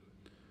it,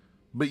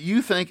 but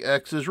you think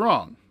X is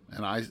wrong.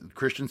 And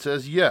Christian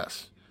says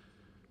yes,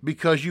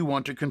 because you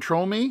want to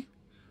control me.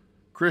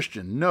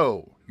 Christian,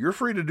 no, you're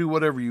free to do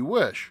whatever you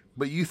wish,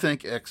 but you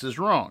think X is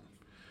wrong.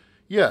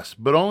 Yes,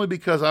 but only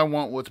because I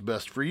want what's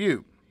best for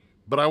you.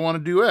 But I want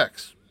to do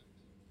X.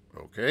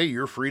 Okay,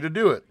 you're free to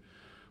do it.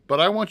 But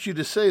I want you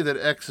to say that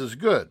X is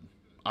good.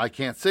 I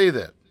can't say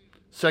that.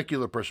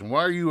 Secular person,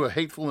 why are you a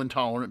hateful,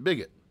 intolerant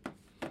bigot?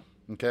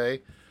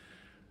 Okay?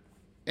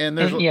 And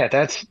there's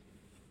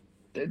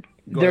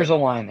there's a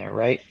line there,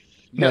 right?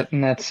 Yeah.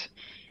 And that's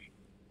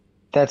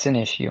an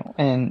issue.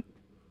 And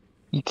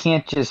you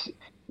can't just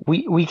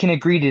we can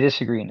agree to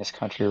disagree in this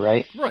country,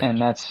 right? Right.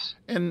 And that's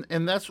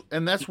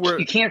where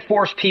you can't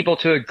force people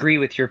to agree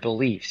with your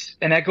beliefs.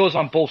 And that goes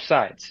on both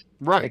sides.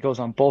 Right. It goes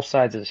on both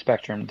sides of the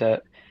spectrum,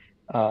 the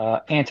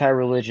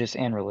anti-religious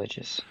and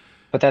religious.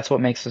 But that's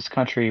what makes this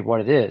country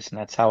what it is, and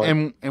that's how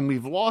and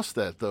we've lost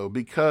that though,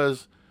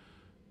 because,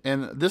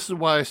 and this is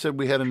why I said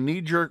we had a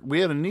knee-jerk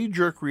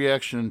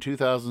reaction in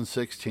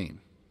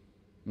 2016.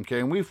 Okay,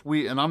 and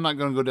and I'm not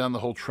going to go down the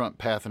whole Trump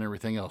path and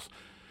everything else.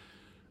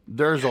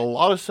 There's a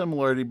lot of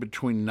similarity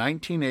between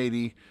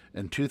 1980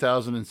 and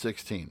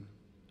 2016.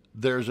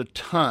 There's a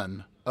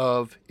ton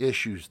of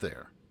issues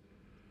there.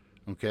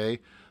 Okay,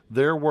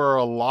 there were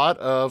a lot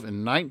of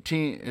in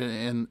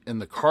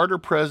the Carter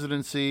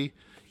presidency.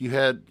 You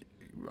had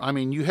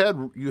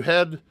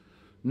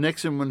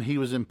Nixon when he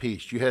was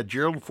impeached. You had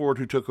Gerald Ford,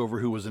 who took over,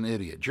 who was an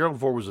idiot. Gerald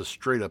Ford was a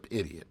straight up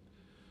idiot.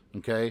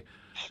 Okay,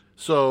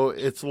 so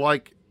it's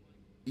like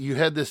you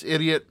had this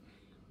idiot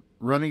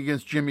running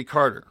against Jimmy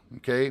Carter.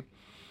 Okay.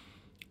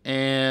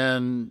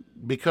 And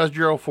because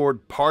Gerald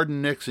Ford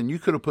pardoned Nixon, you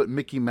could have put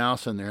Mickey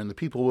Mouse in there, and the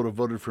people would have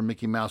voted for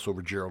Mickey Mouse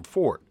over Gerald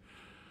Ford.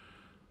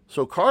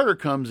 So Carter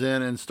comes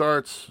in and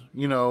starts,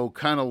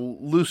 kind of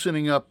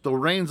loosening up the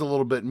reins a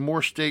little bit,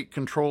 more state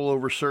control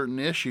over certain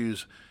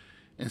issues.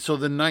 And so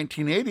then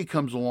 1980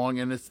 comes along,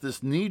 and it's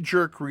this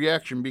knee-jerk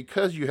reaction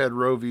because you had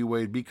Roe v.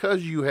 Wade,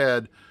 because you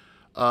had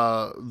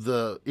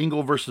the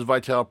Engel versus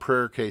Vitale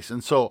prayer case.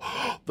 And so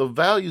the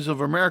values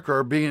of America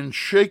are being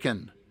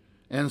shaken.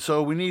 And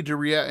so we need to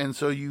react. And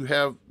so you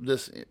have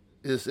this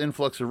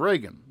influx of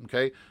Reagan.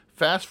 Okay.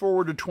 Fast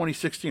forward to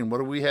 2016. What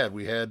have we had?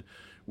 We had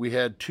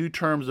 2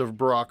 terms of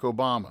Barack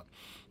Obama.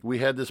 We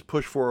had this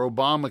push for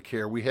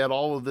Obamacare. We had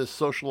all of this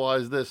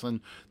socialized this,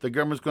 and the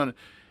government's going to,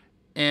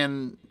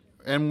 and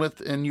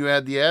you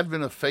add the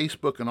advent of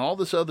Facebook and all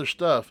this other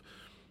stuff.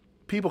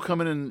 People come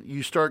in and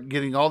you start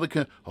getting all they're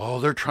going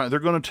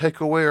to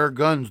take away our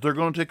guns. They're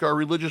going to take our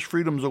religious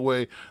freedoms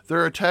away.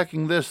 They're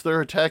attacking this.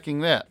 They're attacking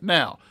that.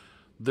 Now,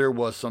 there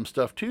was some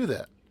stuff to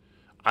that.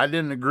 I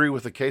didn't agree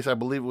with the case. I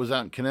believe it was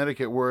out in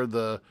Connecticut where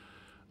the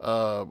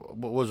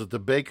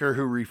baker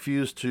who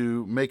refused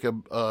to make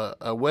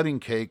a wedding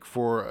cake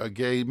for a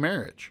gay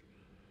marriage.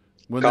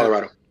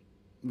 Colorado.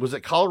 Was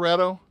it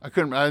Colorado?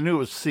 I knew it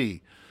was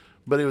C,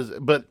 but it was,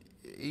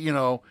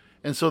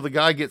 And so the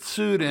guy gets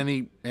sued, and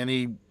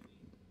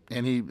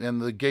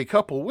the gay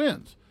couple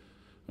wins.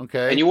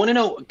 Okay. And you want to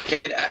know?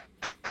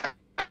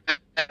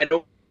 I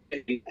don't.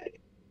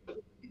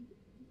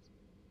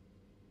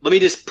 Let me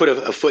just put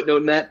a footnote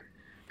in that,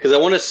 because I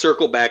want to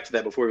circle back to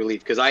that before we leave.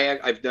 Because I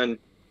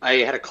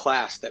had a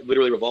class that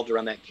literally revolved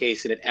around that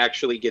case, and it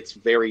actually gets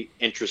very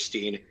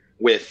interesting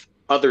with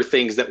other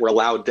things that were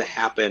allowed to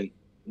happen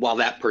while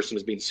that person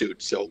was being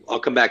sued. So I'll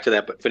come back to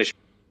that, but finish.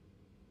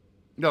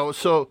 No,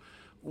 so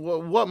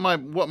what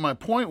my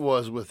point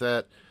was with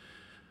that,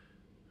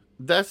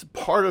 that's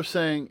part of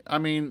saying, I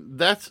mean,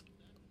 that's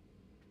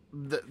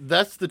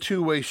the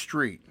two-way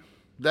street.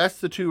 That's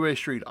the two-way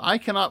street. I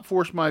cannot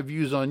force my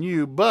views on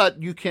you,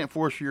 but you can't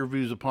force your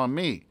views upon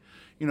me.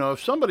 You know,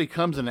 if somebody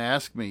comes and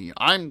asks me,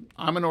 I'm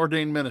an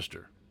ordained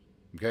minister.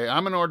 Okay,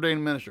 I'm an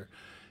ordained minister.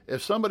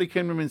 If somebody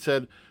came to me and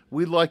said,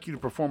 we'd like you to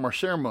perform our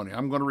ceremony,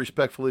 I'm going to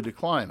respectfully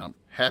decline. I'm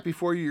happy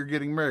for you, you're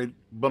getting married,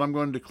 but I'm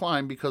going to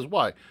decline because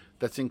why?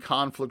 That's in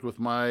conflict with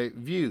my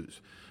views.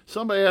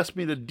 Somebody asked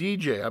me to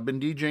DJ. I've been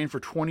DJing for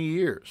 20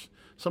 years.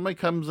 Somebody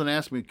comes and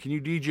asks me, can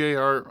you DJ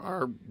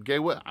our gay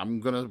wedding? I'm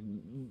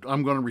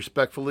gonna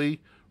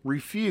respectfully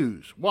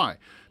refuse. Why?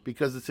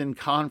 Because it's in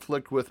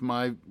conflict with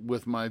my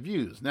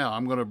views. Now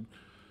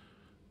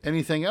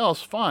anything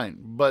else, fine,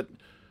 but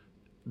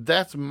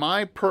that's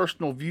my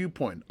personal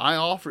viewpoint.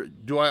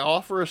 Do I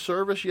offer a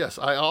service? Yes,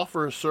 I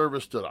offer a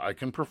service that I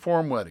can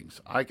perform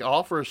weddings. I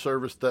offer a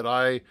service that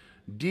I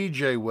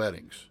DJ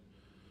weddings.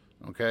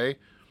 Okay?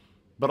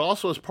 But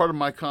also, as part of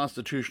my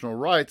constitutional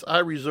rights, I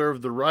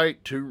reserve the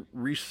right to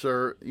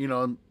refuse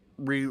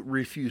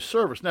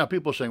service. Now,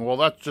 people are saying, "Well,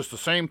 that's just the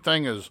same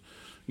thing as,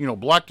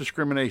 black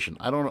discrimination."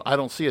 I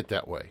don't see it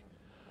that way.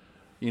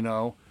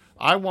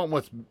 I want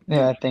what's.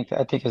 Yeah, I think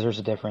there's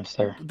a difference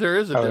there. There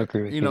is a difference. I would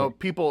agree with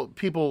you.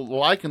 People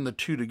liken the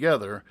two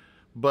together,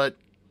 but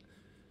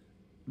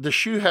the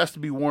shoe has to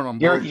be worn on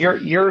both.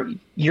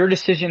 Your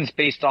decision is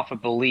based off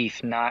of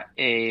belief, not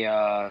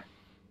a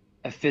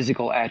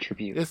physical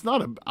attribute. It's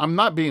not I'm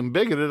not being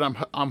bigoted.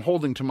 I'm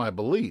holding to my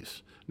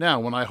beliefs. Now,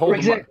 when I hold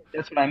exactly.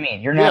 That's what I mean.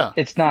 You're not.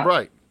 Yeah, it's not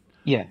right.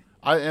 Yeah.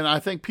 I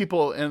think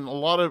people and a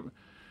lot of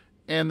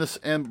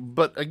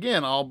but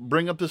again, I'll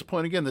bring up this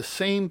point again. The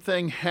same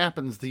thing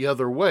happens the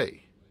other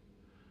way.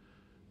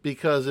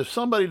 Because if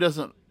somebody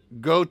doesn't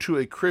go to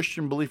a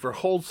Christian belief or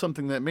hold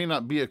something that may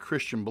not be a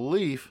Christian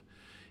belief,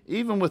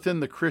 even within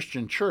the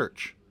Christian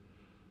church.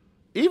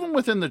 Even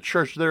within the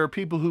church, there are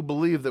people who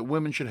believe that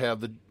women should have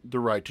the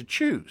right to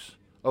choose.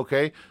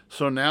 Okay,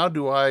 so now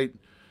do I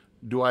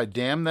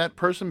damn that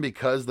person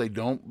because they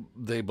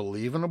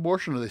believe in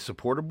abortion or they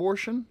support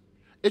abortion?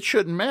 It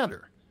shouldn't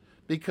matter,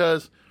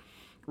 because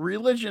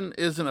religion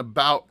isn't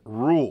about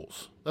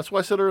rules. That's why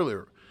I said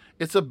earlier,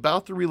 it's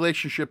about the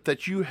relationship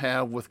that you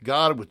have with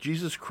God, with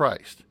Jesus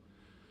Christ.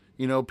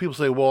 People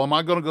say, "Well, am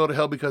I going to go to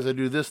hell because I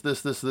do this,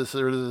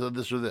 or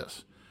this or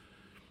this?"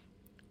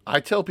 I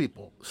tell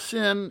people,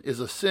 sin is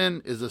a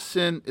sin, is a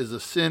sin, is a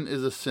sin,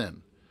 is a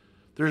sin.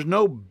 There's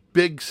no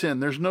big sin.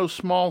 There's no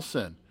small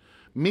sin.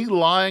 Me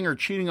lying or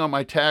cheating on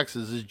my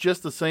taxes is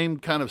just the same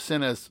kind of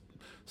sin as,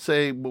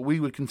 say, what we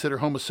would consider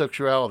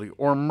homosexuality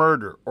or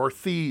murder or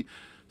theft.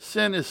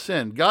 Sin is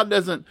sin. God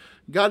doesn't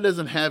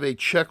have a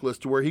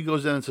checklist where he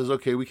goes in and says,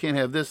 okay, we can't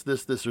have this,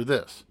 or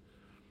this.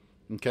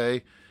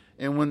 Okay?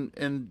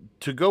 And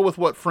to go with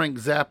what Frank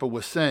Zappa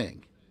was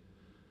saying,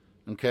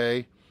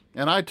 okay?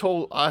 And I've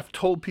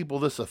told people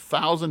this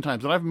 1,000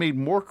 times, and I've made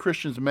more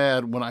Christians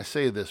mad when I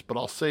say this, but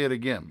I'll say it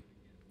again.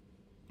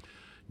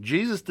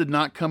 Jesus did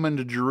not come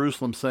into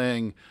Jerusalem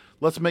saying,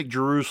 let's make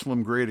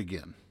Jerusalem great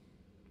again.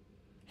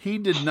 He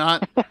did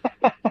not.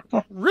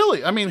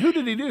 Really? I mean, who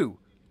did he do?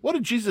 What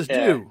did Jesus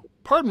do?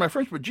 Pardon my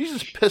French, but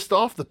Jesus pissed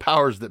off the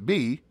powers that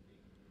be,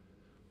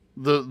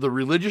 the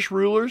religious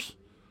rulers,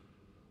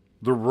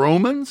 the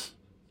Romans.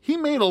 He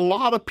made a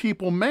lot of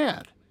people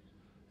mad.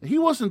 He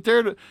wasn't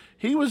there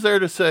he was there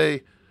to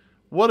say,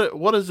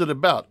 what is it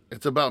about?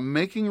 It's about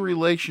making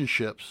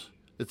relationships.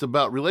 It's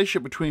about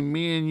relationship between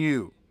me and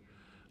you.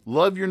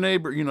 Love your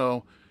neighbor, he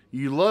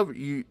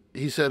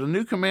said, a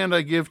new command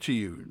I give to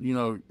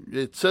you.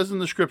 It says in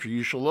the scripture,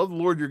 you shall love the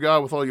Lord your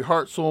God with all your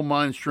heart, soul,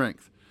 mind,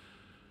 strength.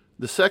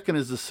 The second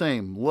is the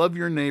same. Love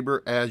your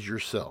neighbor as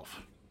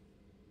yourself.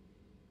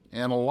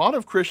 And a lot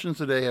of Christians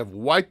today have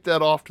wiped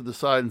that off to the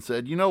side and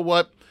said, you know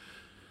what?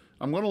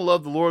 I'm going to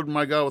love the Lord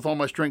my God with all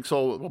my strength,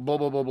 soul, blah,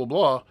 blah, blah, blah,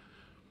 blah.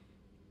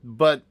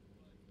 But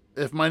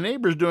if my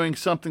neighbor's doing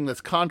something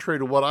that's contrary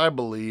to what I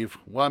believe,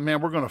 well,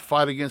 man, we're going to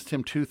fight against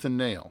him tooth and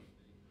nail.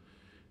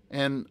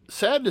 And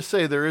sad to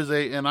say, there is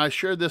and I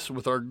shared this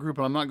with our group,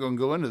 and I'm not going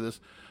to go into this,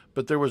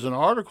 but there was an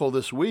article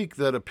this week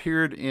that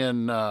appeared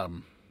in, I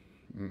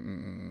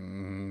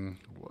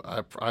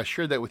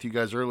shared that with you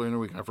guys earlier in the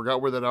week. I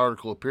forgot where that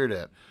article appeared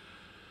at.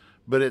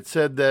 But it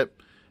said that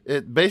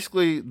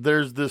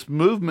there's this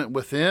movement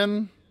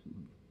within,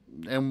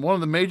 and one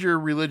of the major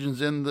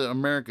religions in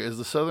America is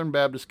the Southern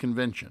Baptist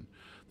Convention.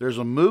 There's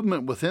a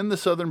movement within the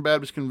Southern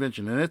Baptist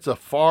Convention, and it's a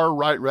far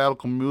right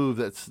radical move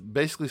that's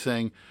basically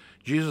saying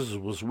Jesus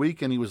was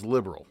weak and he was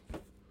liberal.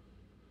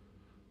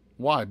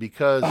 Why?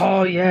 Because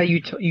Oh yeah,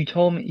 you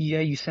told me. Yeah,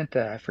 you sent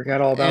that. I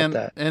forgot all about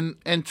that.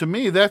 and to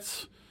me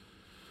that.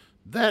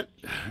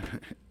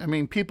 I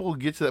mean, people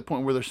get to that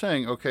point where they're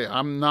saying, "Okay,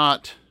 I'm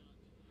not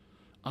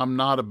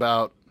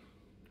about.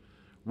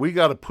 We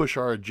got to push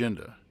our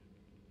agenda,"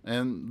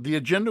 and the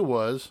agenda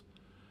was,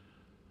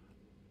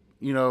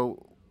 you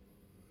know,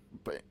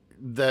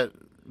 that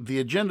the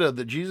agenda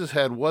that Jesus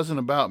had wasn't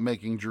about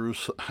making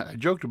Jerusalem. I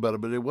joked about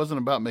it, but it wasn't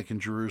about making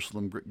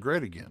Jerusalem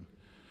great again.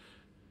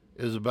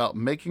 It was about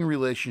making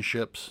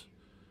relationships,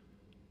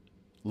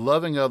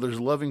 loving others,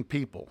 loving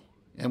people,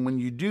 and when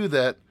you do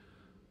that,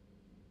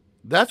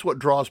 that's what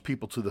draws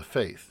people to the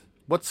faith.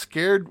 What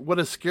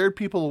has scared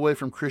people away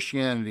from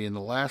Christianity in the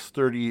last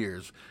 30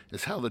 years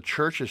is how the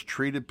church has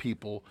treated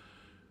people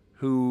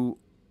who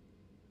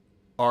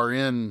are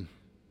in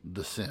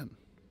the sin.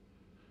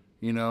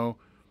 You know,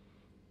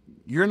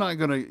 you're not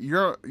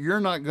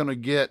gonna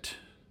get.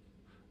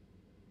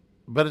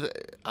 But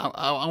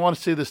I want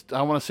to say this.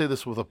 I want to say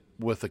this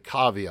with a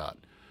caveat.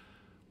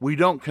 We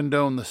don't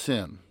condone the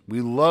sin.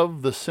 We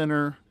love the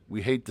sinner.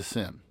 We hate the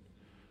sin.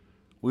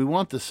 We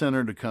want the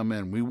sinner to come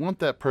in. We want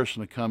that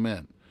person to come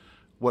in.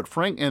 What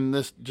Frank, and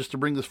this, just to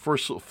bring this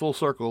first full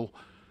circle,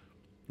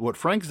 what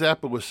Frank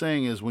Zappa was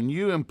saying is when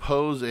you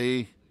impose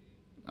a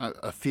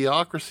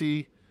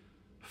theocracy,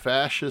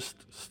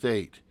 fascist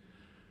state,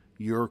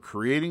 you're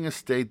creating a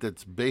state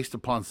that's based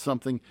upon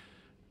something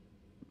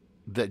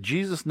that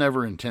Jesus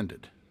never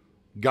intended.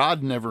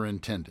 God never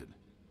intended.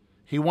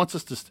 He wants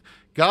us to.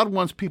 God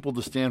wants people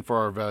to stand for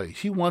our values.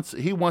 He wants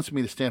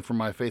me to stand for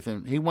my faith,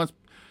 and he wants.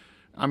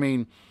 I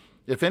mean,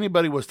 if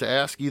anybody was to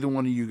ask either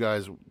one of you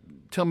guys,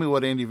 tell me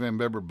what Andy Van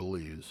Bebber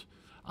believes,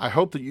 I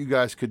hope that you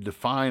guys could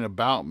define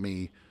about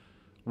me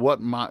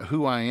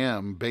who I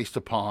am based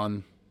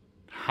upon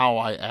how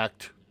I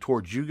act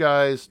towards you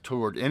guys,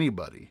 toward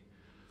anybody.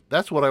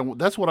 That's what I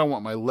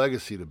want my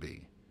legacy to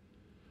be.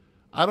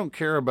 I don't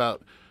care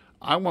about.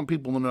 I want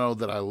people to know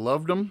that I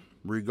loved them,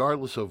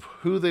 regardless of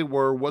who they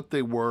were, what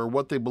they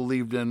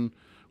believed in,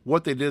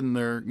 what they did in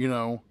their,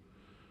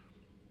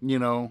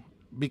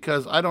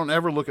 because I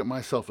never look at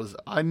myself as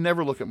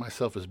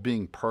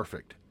being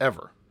perfect,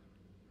 ever.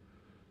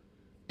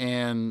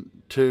 And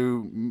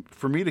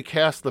for me to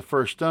cast the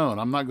first stone,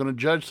 I'm not going to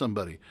judge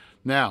somebody.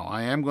 Now,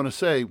 I am going to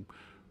say,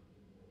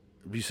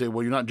 if you say,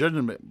 well, you're not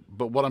judging me,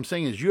 but what I'm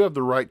saying is you have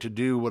the right to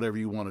do whatever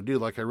you want to do,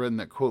 like I read in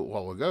that quote a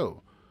while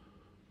ago.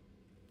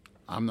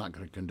 I'm not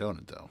going to condone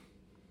it, though.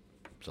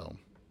 So,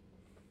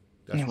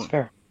 that's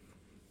fair.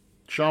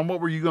 Sean, what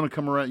were you going to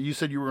come around? You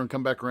said you were going to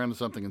come back around to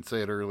something and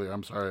say it earlier.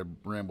 I'm sorry, I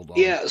rambled on.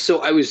 Yeah, so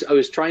I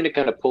was trying to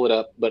kind of pull it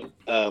up, but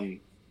I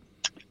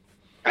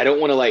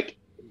don't want to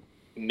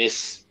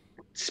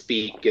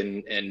misspeak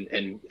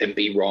and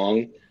be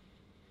wrong.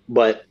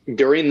 But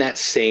during that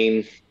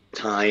same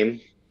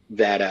time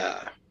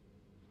that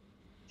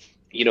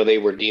they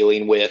were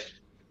dealing with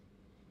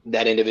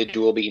that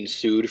individual being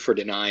sued for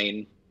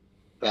denying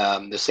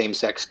the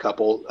same-sex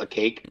couple a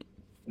cake.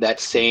 That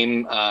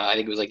same, I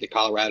think it was like the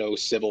Colorado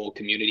Civil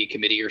Community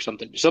Committee or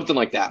something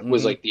like that,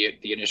 was like the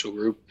initial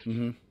group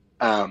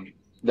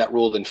that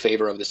ruled in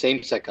favor of the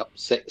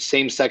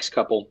same-sex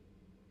couple,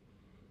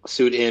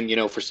 sued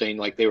him, for saying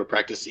like he was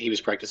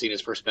practicing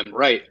his First Amendment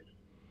right.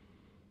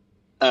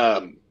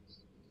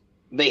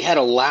 They had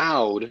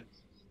allowed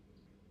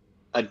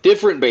a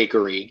different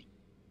bakery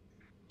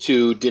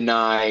to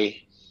deny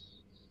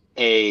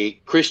a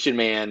Christian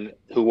man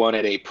who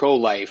wanted a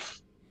pro-life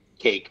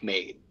cake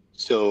made.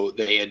 So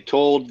they had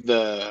told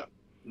the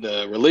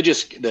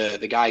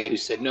guy who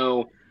said,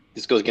 no,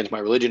 this goes against my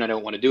religion, I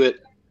don't want to do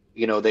it.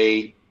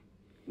 They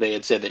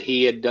had said that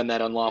he had done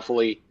that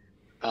unlawfully.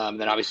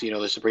 Then obviously,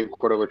 the Supreme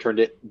Court overturned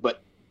it.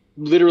 But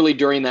literally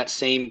during that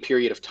same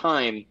period of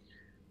time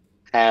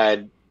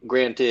had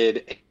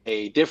granted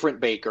a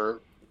different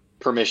baker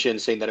permission,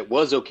 saying that it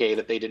was okay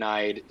that they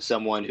denied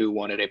someone who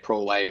wanted a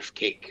pro-life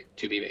cake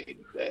to be made.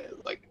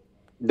 Like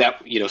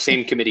that,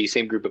 same committee,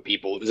 same group of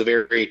people. It was a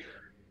very...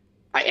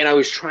 I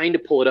was trying to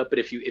pull it up, but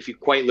if you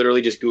quite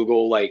literally just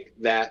Google like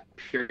that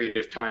period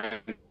of time,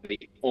 the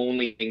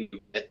only thing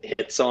that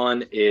hits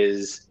on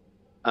is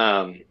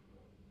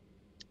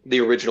the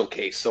original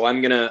case. So I'm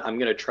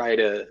gonna try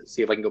to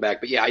see if I can go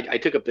back. But yeah, I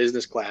took a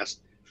business class,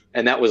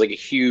 and that was like a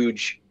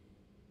huge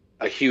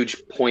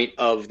point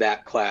of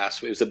that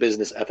class. It was a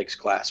business ethics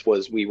class.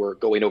 Was we were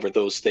going over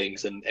those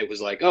things, and it was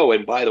like, oh,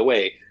 and by the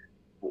way,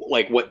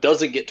 like what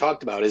doesn't get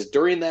talked about is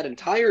during that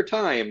entire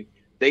time,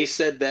 they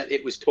said that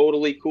it was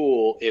totally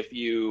cool if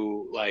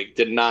you like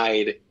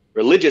denied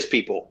religious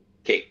people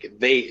cake.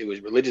 It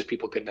was religious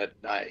people couldn't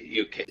deny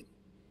you cake.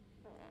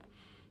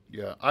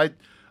 Yeah,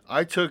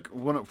 I took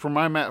when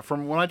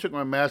I took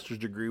my master's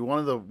degree, one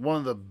of the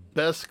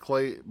best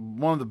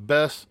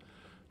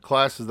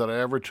classes that I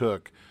ever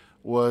took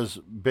was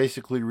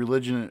basically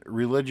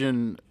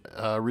educational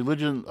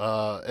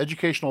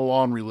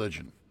law and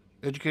religion.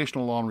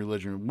 Educational law and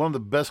religion. One of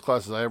the best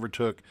classes I ever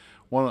took.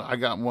 I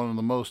got one of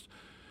the most.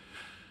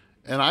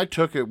 And I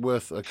took it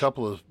with a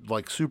couple of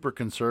like super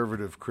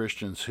conservative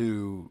Christians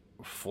who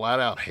flat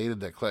out hated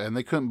that class, and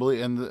they couldn't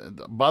believe.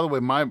 And by the way,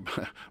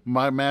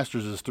 my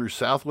master's is through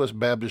Southwest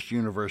Baptist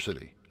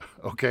University.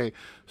 Okay,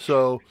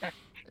 so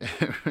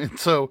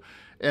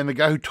and the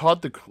guy who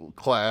taught the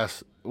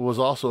class was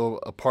also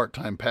a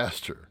part-time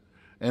pastor,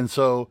 and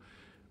so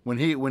when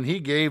he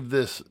gave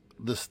this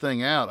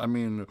thing out, I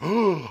mean,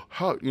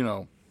 how, you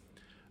know,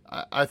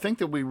 I think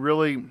that we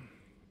really.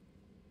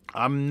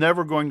 I'm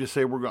never going to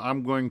say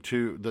I'm going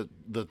to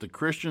that the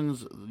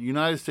Christians,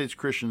 United States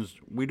Christians,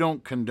 we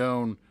don't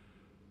condone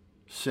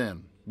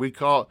sin. We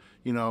call,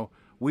 you know,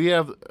 we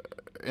have,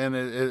 and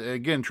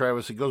again,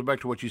 Travis, it goes back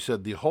to what you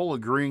said, the whole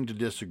agreeing to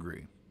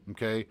disagree.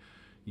 Okay,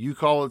 you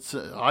call it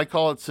sin, I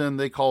call it sin,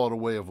 they call it a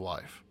way of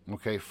life.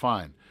 Okay,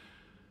 fine.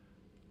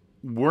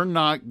 We're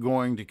not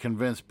going to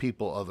convince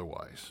people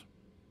otherwise.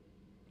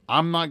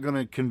 I'm not going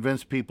to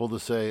convince people to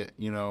say,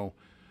 you know,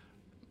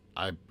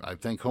 I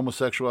think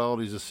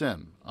homosexuality is a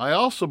sin. I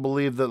also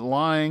believe that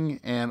lying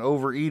and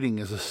overeating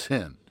is a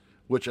sin,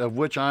 of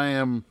which I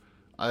am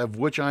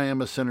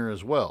a sinner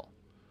as well.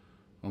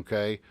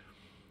 Okay.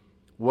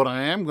 What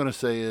I am going to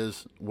say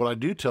is, what I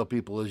do tell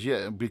people is,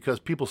 yeah, because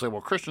people say,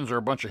 well, Christians are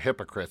a bunch of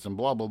hypocrites and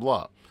blah, blah,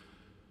 blah.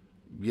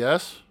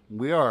 Yes,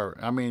 we are.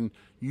 I mean,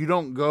 you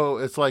don't go,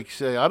 it's like,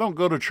 say, I don't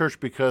go to church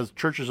because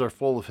churches are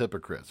full of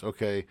hypocrites.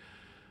 Okay.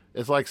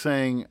 It's like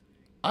saying,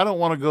 I don't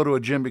want to go to a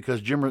gym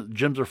because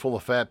gyms are full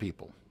of fat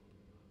people.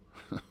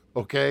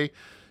 Okay?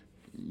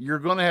 You're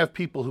going to have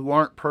people who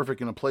aren't perfect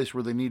in a place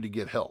where they need to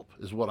get help,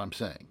 is what I'm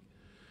saying.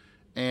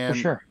 And,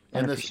 For sure.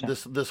 100%.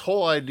 And this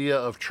whole idea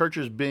of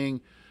churches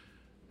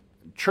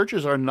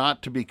are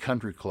not to be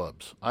country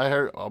clubs. I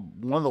heard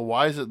one of the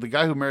wisest, the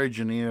guy who married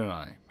Janine and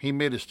I, he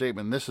made a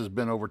statement. This has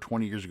been over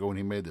 20 years ago when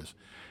he made this.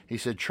 He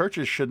said,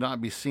 churches should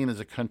not be seen as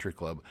a country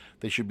club.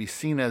 They should be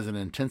seen as an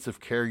intensive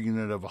care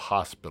unit of a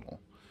hospital.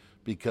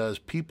 Because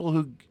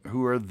people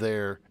who are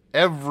there,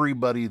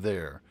 everybody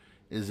there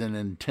is in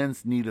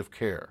intense need of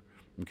care.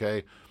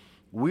 Okay,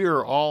 we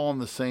are all on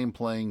the same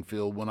playing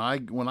field. When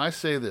I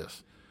say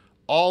this,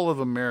 all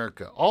of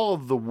America, all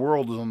of the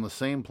world is on the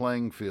same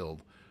playing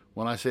field.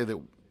 When I say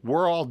that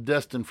we're all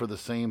destined for the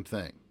same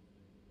thing.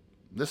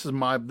 This does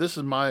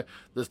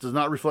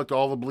not reflect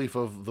all the belief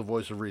of the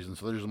Voice of Reason.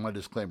 So there's my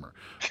disclaimer.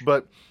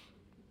 But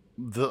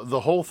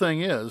the whole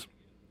thing is,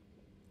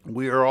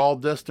 we are all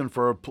destined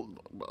for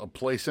a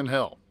place in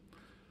hell.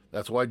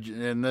 That's why,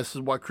 and this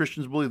is why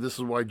Christians believe this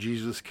is why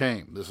Jesus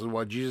came. This is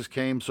why Jesus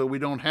came, so we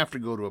don't have to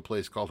go to a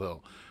place called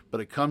hell. But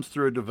it comes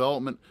through a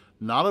development,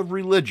 not of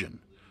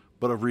religion,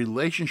 but of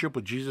relationship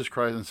with Jesus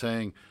Christ, and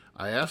saying,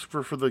 I ask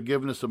for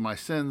forgiveness of my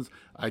sins.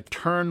 I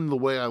turn the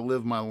way I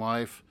live my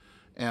life,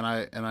 and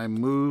I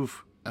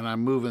move in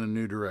a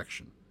new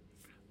direction.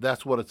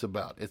 That's what it's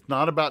about. It's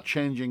not about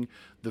changing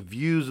the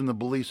views and the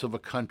beliefs of a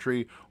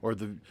country or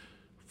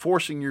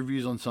forcing your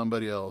views on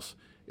somebody else.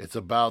 It's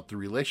about the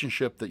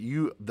relationship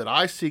that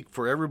I seek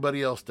for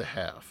everybody else to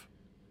have.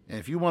 And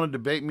if you want to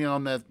debate me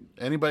on that,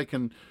 anybody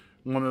can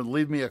want to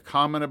leave me a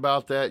comment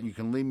about that. You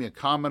can leave me a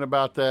comment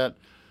about that.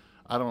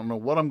 I don't know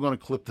what I'm going to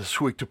clip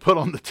this week to put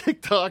on the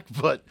TikTok,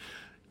 but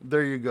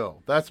there you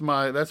go. That's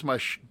my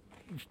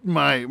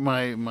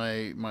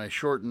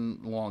short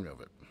and long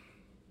of it.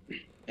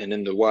 And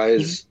in the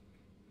wise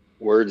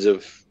words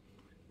of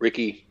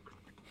Ricky,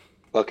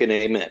 fucking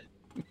amen.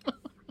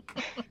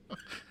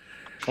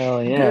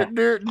 Oh yeah,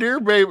 dear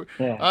baby.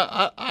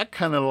 Yeah. I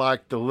kind of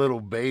like the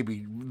little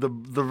baby, the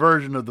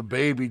version of the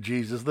baby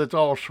Jesus that's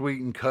all sweet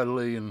and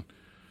cuddly and.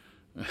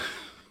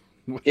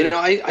 You know,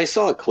 I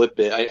saw a clip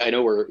bit. I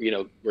know we're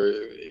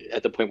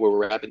at the point where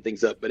we're wrapping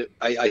things up, but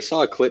I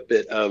saw a clip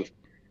bit of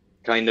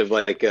kind of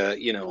like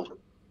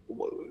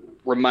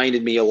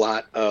reminded me a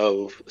lot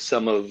of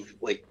some of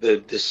like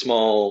the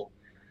small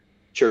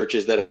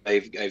churches that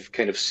I've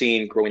kind of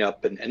seen growing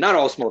up, and not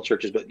all small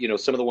churches, but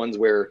some of the ones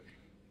where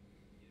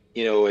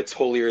it's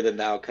holier than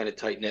thou kind of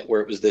tight knit,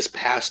 where it was this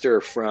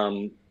pastor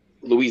from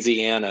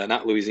Louisiana,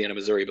 not Louisiana,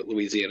 Missouri, but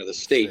Louisiana, the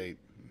state.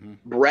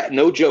 Mm-hmm.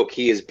 No joke.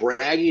 He is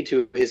bragging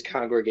to his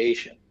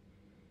congregation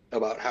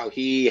about how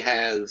he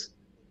has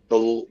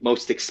the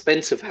most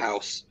expensive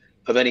house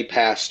of any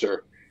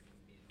pastor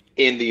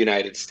in the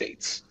United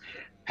States.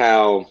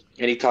 And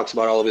he talks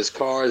about all of his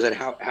cars and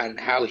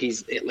how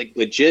he's like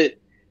legit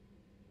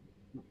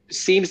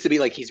seems to be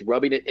like he's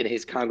rubbing it in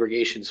his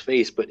congregation's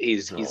face, but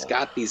he's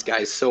got these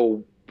guys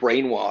so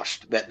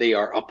brainwashed that they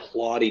are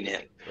applauding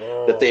him,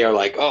 that they are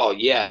like, oh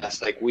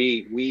yes, like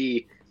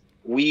we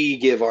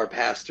give our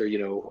pastor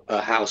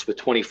a house with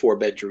 24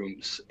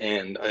 bedrooms,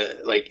 and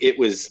like it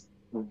was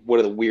one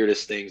of the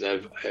weirdest things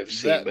I've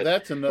seen. But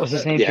that's enough. Was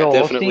his name yeah, Joel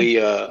definitely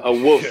Osteen? A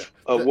wolf.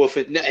 A wolf.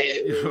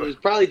 It was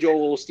probably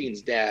Joel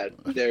Osteen's dad.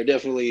 They're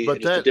definitely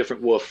just a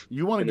different wolf.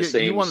 You want to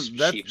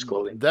sheep's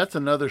clothing. That's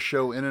another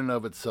show in and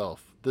of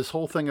itself. This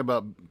whole thing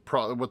about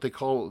what they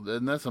call,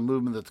 and that's a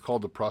movement that's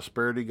called the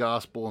prosperity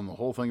gospel, and the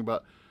whole thing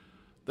about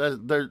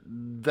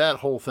that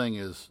whole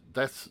thing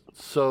that's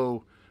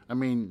so. I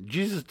mean,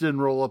 Jesus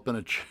didn't roll up in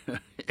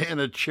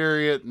a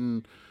chariot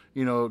and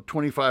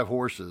 25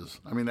 horses.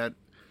 I mean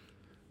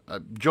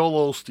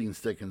Joel Osteen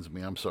stickens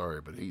me. I'm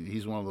sorry, but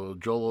he's one of those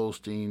Joel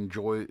Osteen,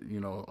 Joy.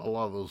 A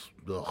lot of those.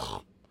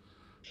 Ugh.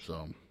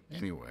 So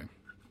anyway,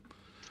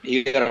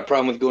 you got a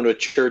problem with going to a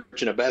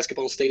church in a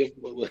basketball stadium?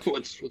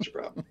 What's your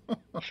problem?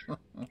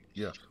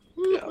 Yeah.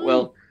 Yeah.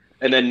 Well,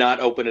 and then not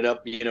open it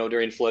up,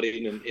 during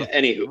flooding and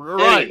anywho.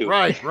 Right.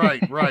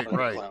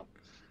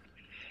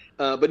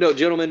 But no,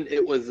 gentlemen,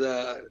 it was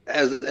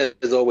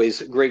as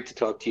always great to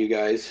talk to you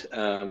guys.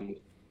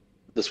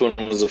 This one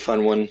was a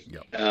fun one.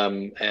 Yep.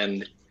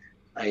 And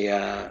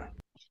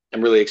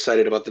I'm really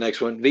excited about the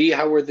next one.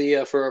 How were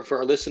the for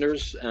our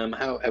listeners?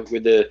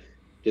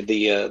 Did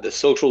the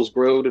socials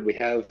grow? Did we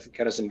have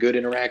kind of some good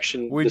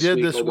interaction? We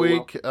did this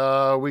week.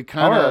 We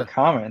kind Our of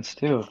comments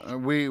too.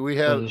 We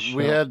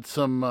had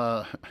some.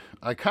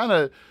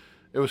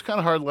 It was kind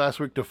of hard last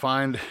week to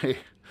find.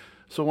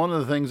 So one of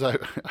the things I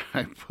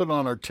put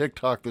on our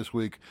TikTok this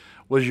week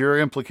was your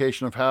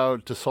implication of how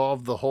to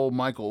solve the whole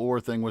Michael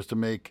Oher thing was to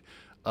make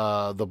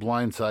The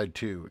Blind Side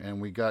 2, and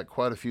we got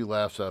quite a few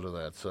laughs out of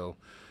that. So,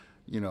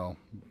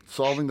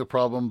 solving the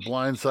problem,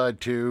 Blind Side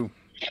 2,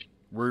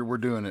 we're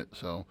doing it.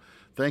 So,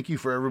 thank you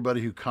for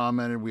everybody who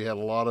commented. We had a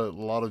lot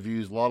of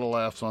views, a lot of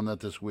laughs on that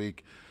this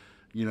week.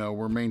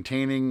 We're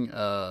maintaining.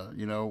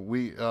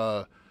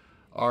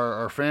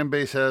 Our fan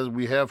base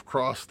we have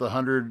crossed the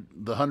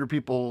 100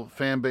 people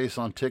fan base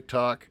on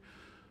TikTok,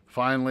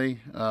 finally.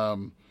 We're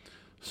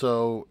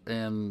still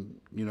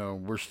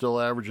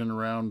averaging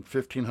around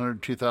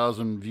 1,500,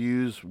 2,000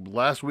 views.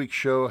 Last week's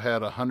show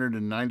had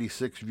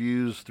 196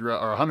 views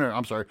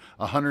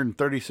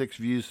 136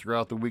 views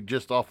throughout the week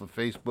just off of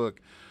Facebook.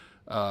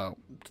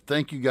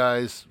 Thank you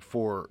guys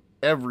for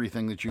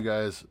everything that you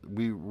guys.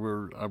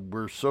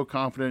 We're so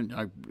confident.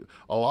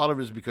 A lot of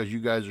it is because you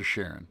guys are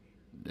sharing.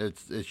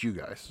 It's you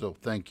guys. So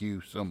thank you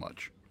so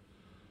much.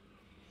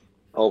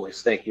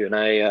 Always, thank you, and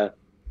I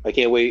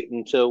can't wait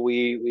until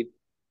we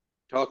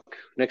talk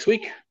next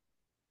week.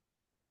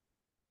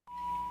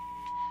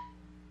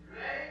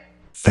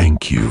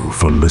 Thank you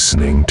for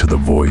listening to the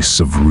Voice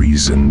of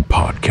Reason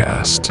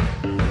podcast.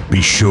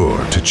 Be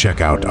sure to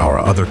check out our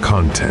other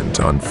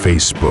content on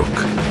Facebook,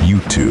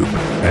 YouTube,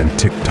 and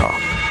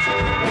TikTok.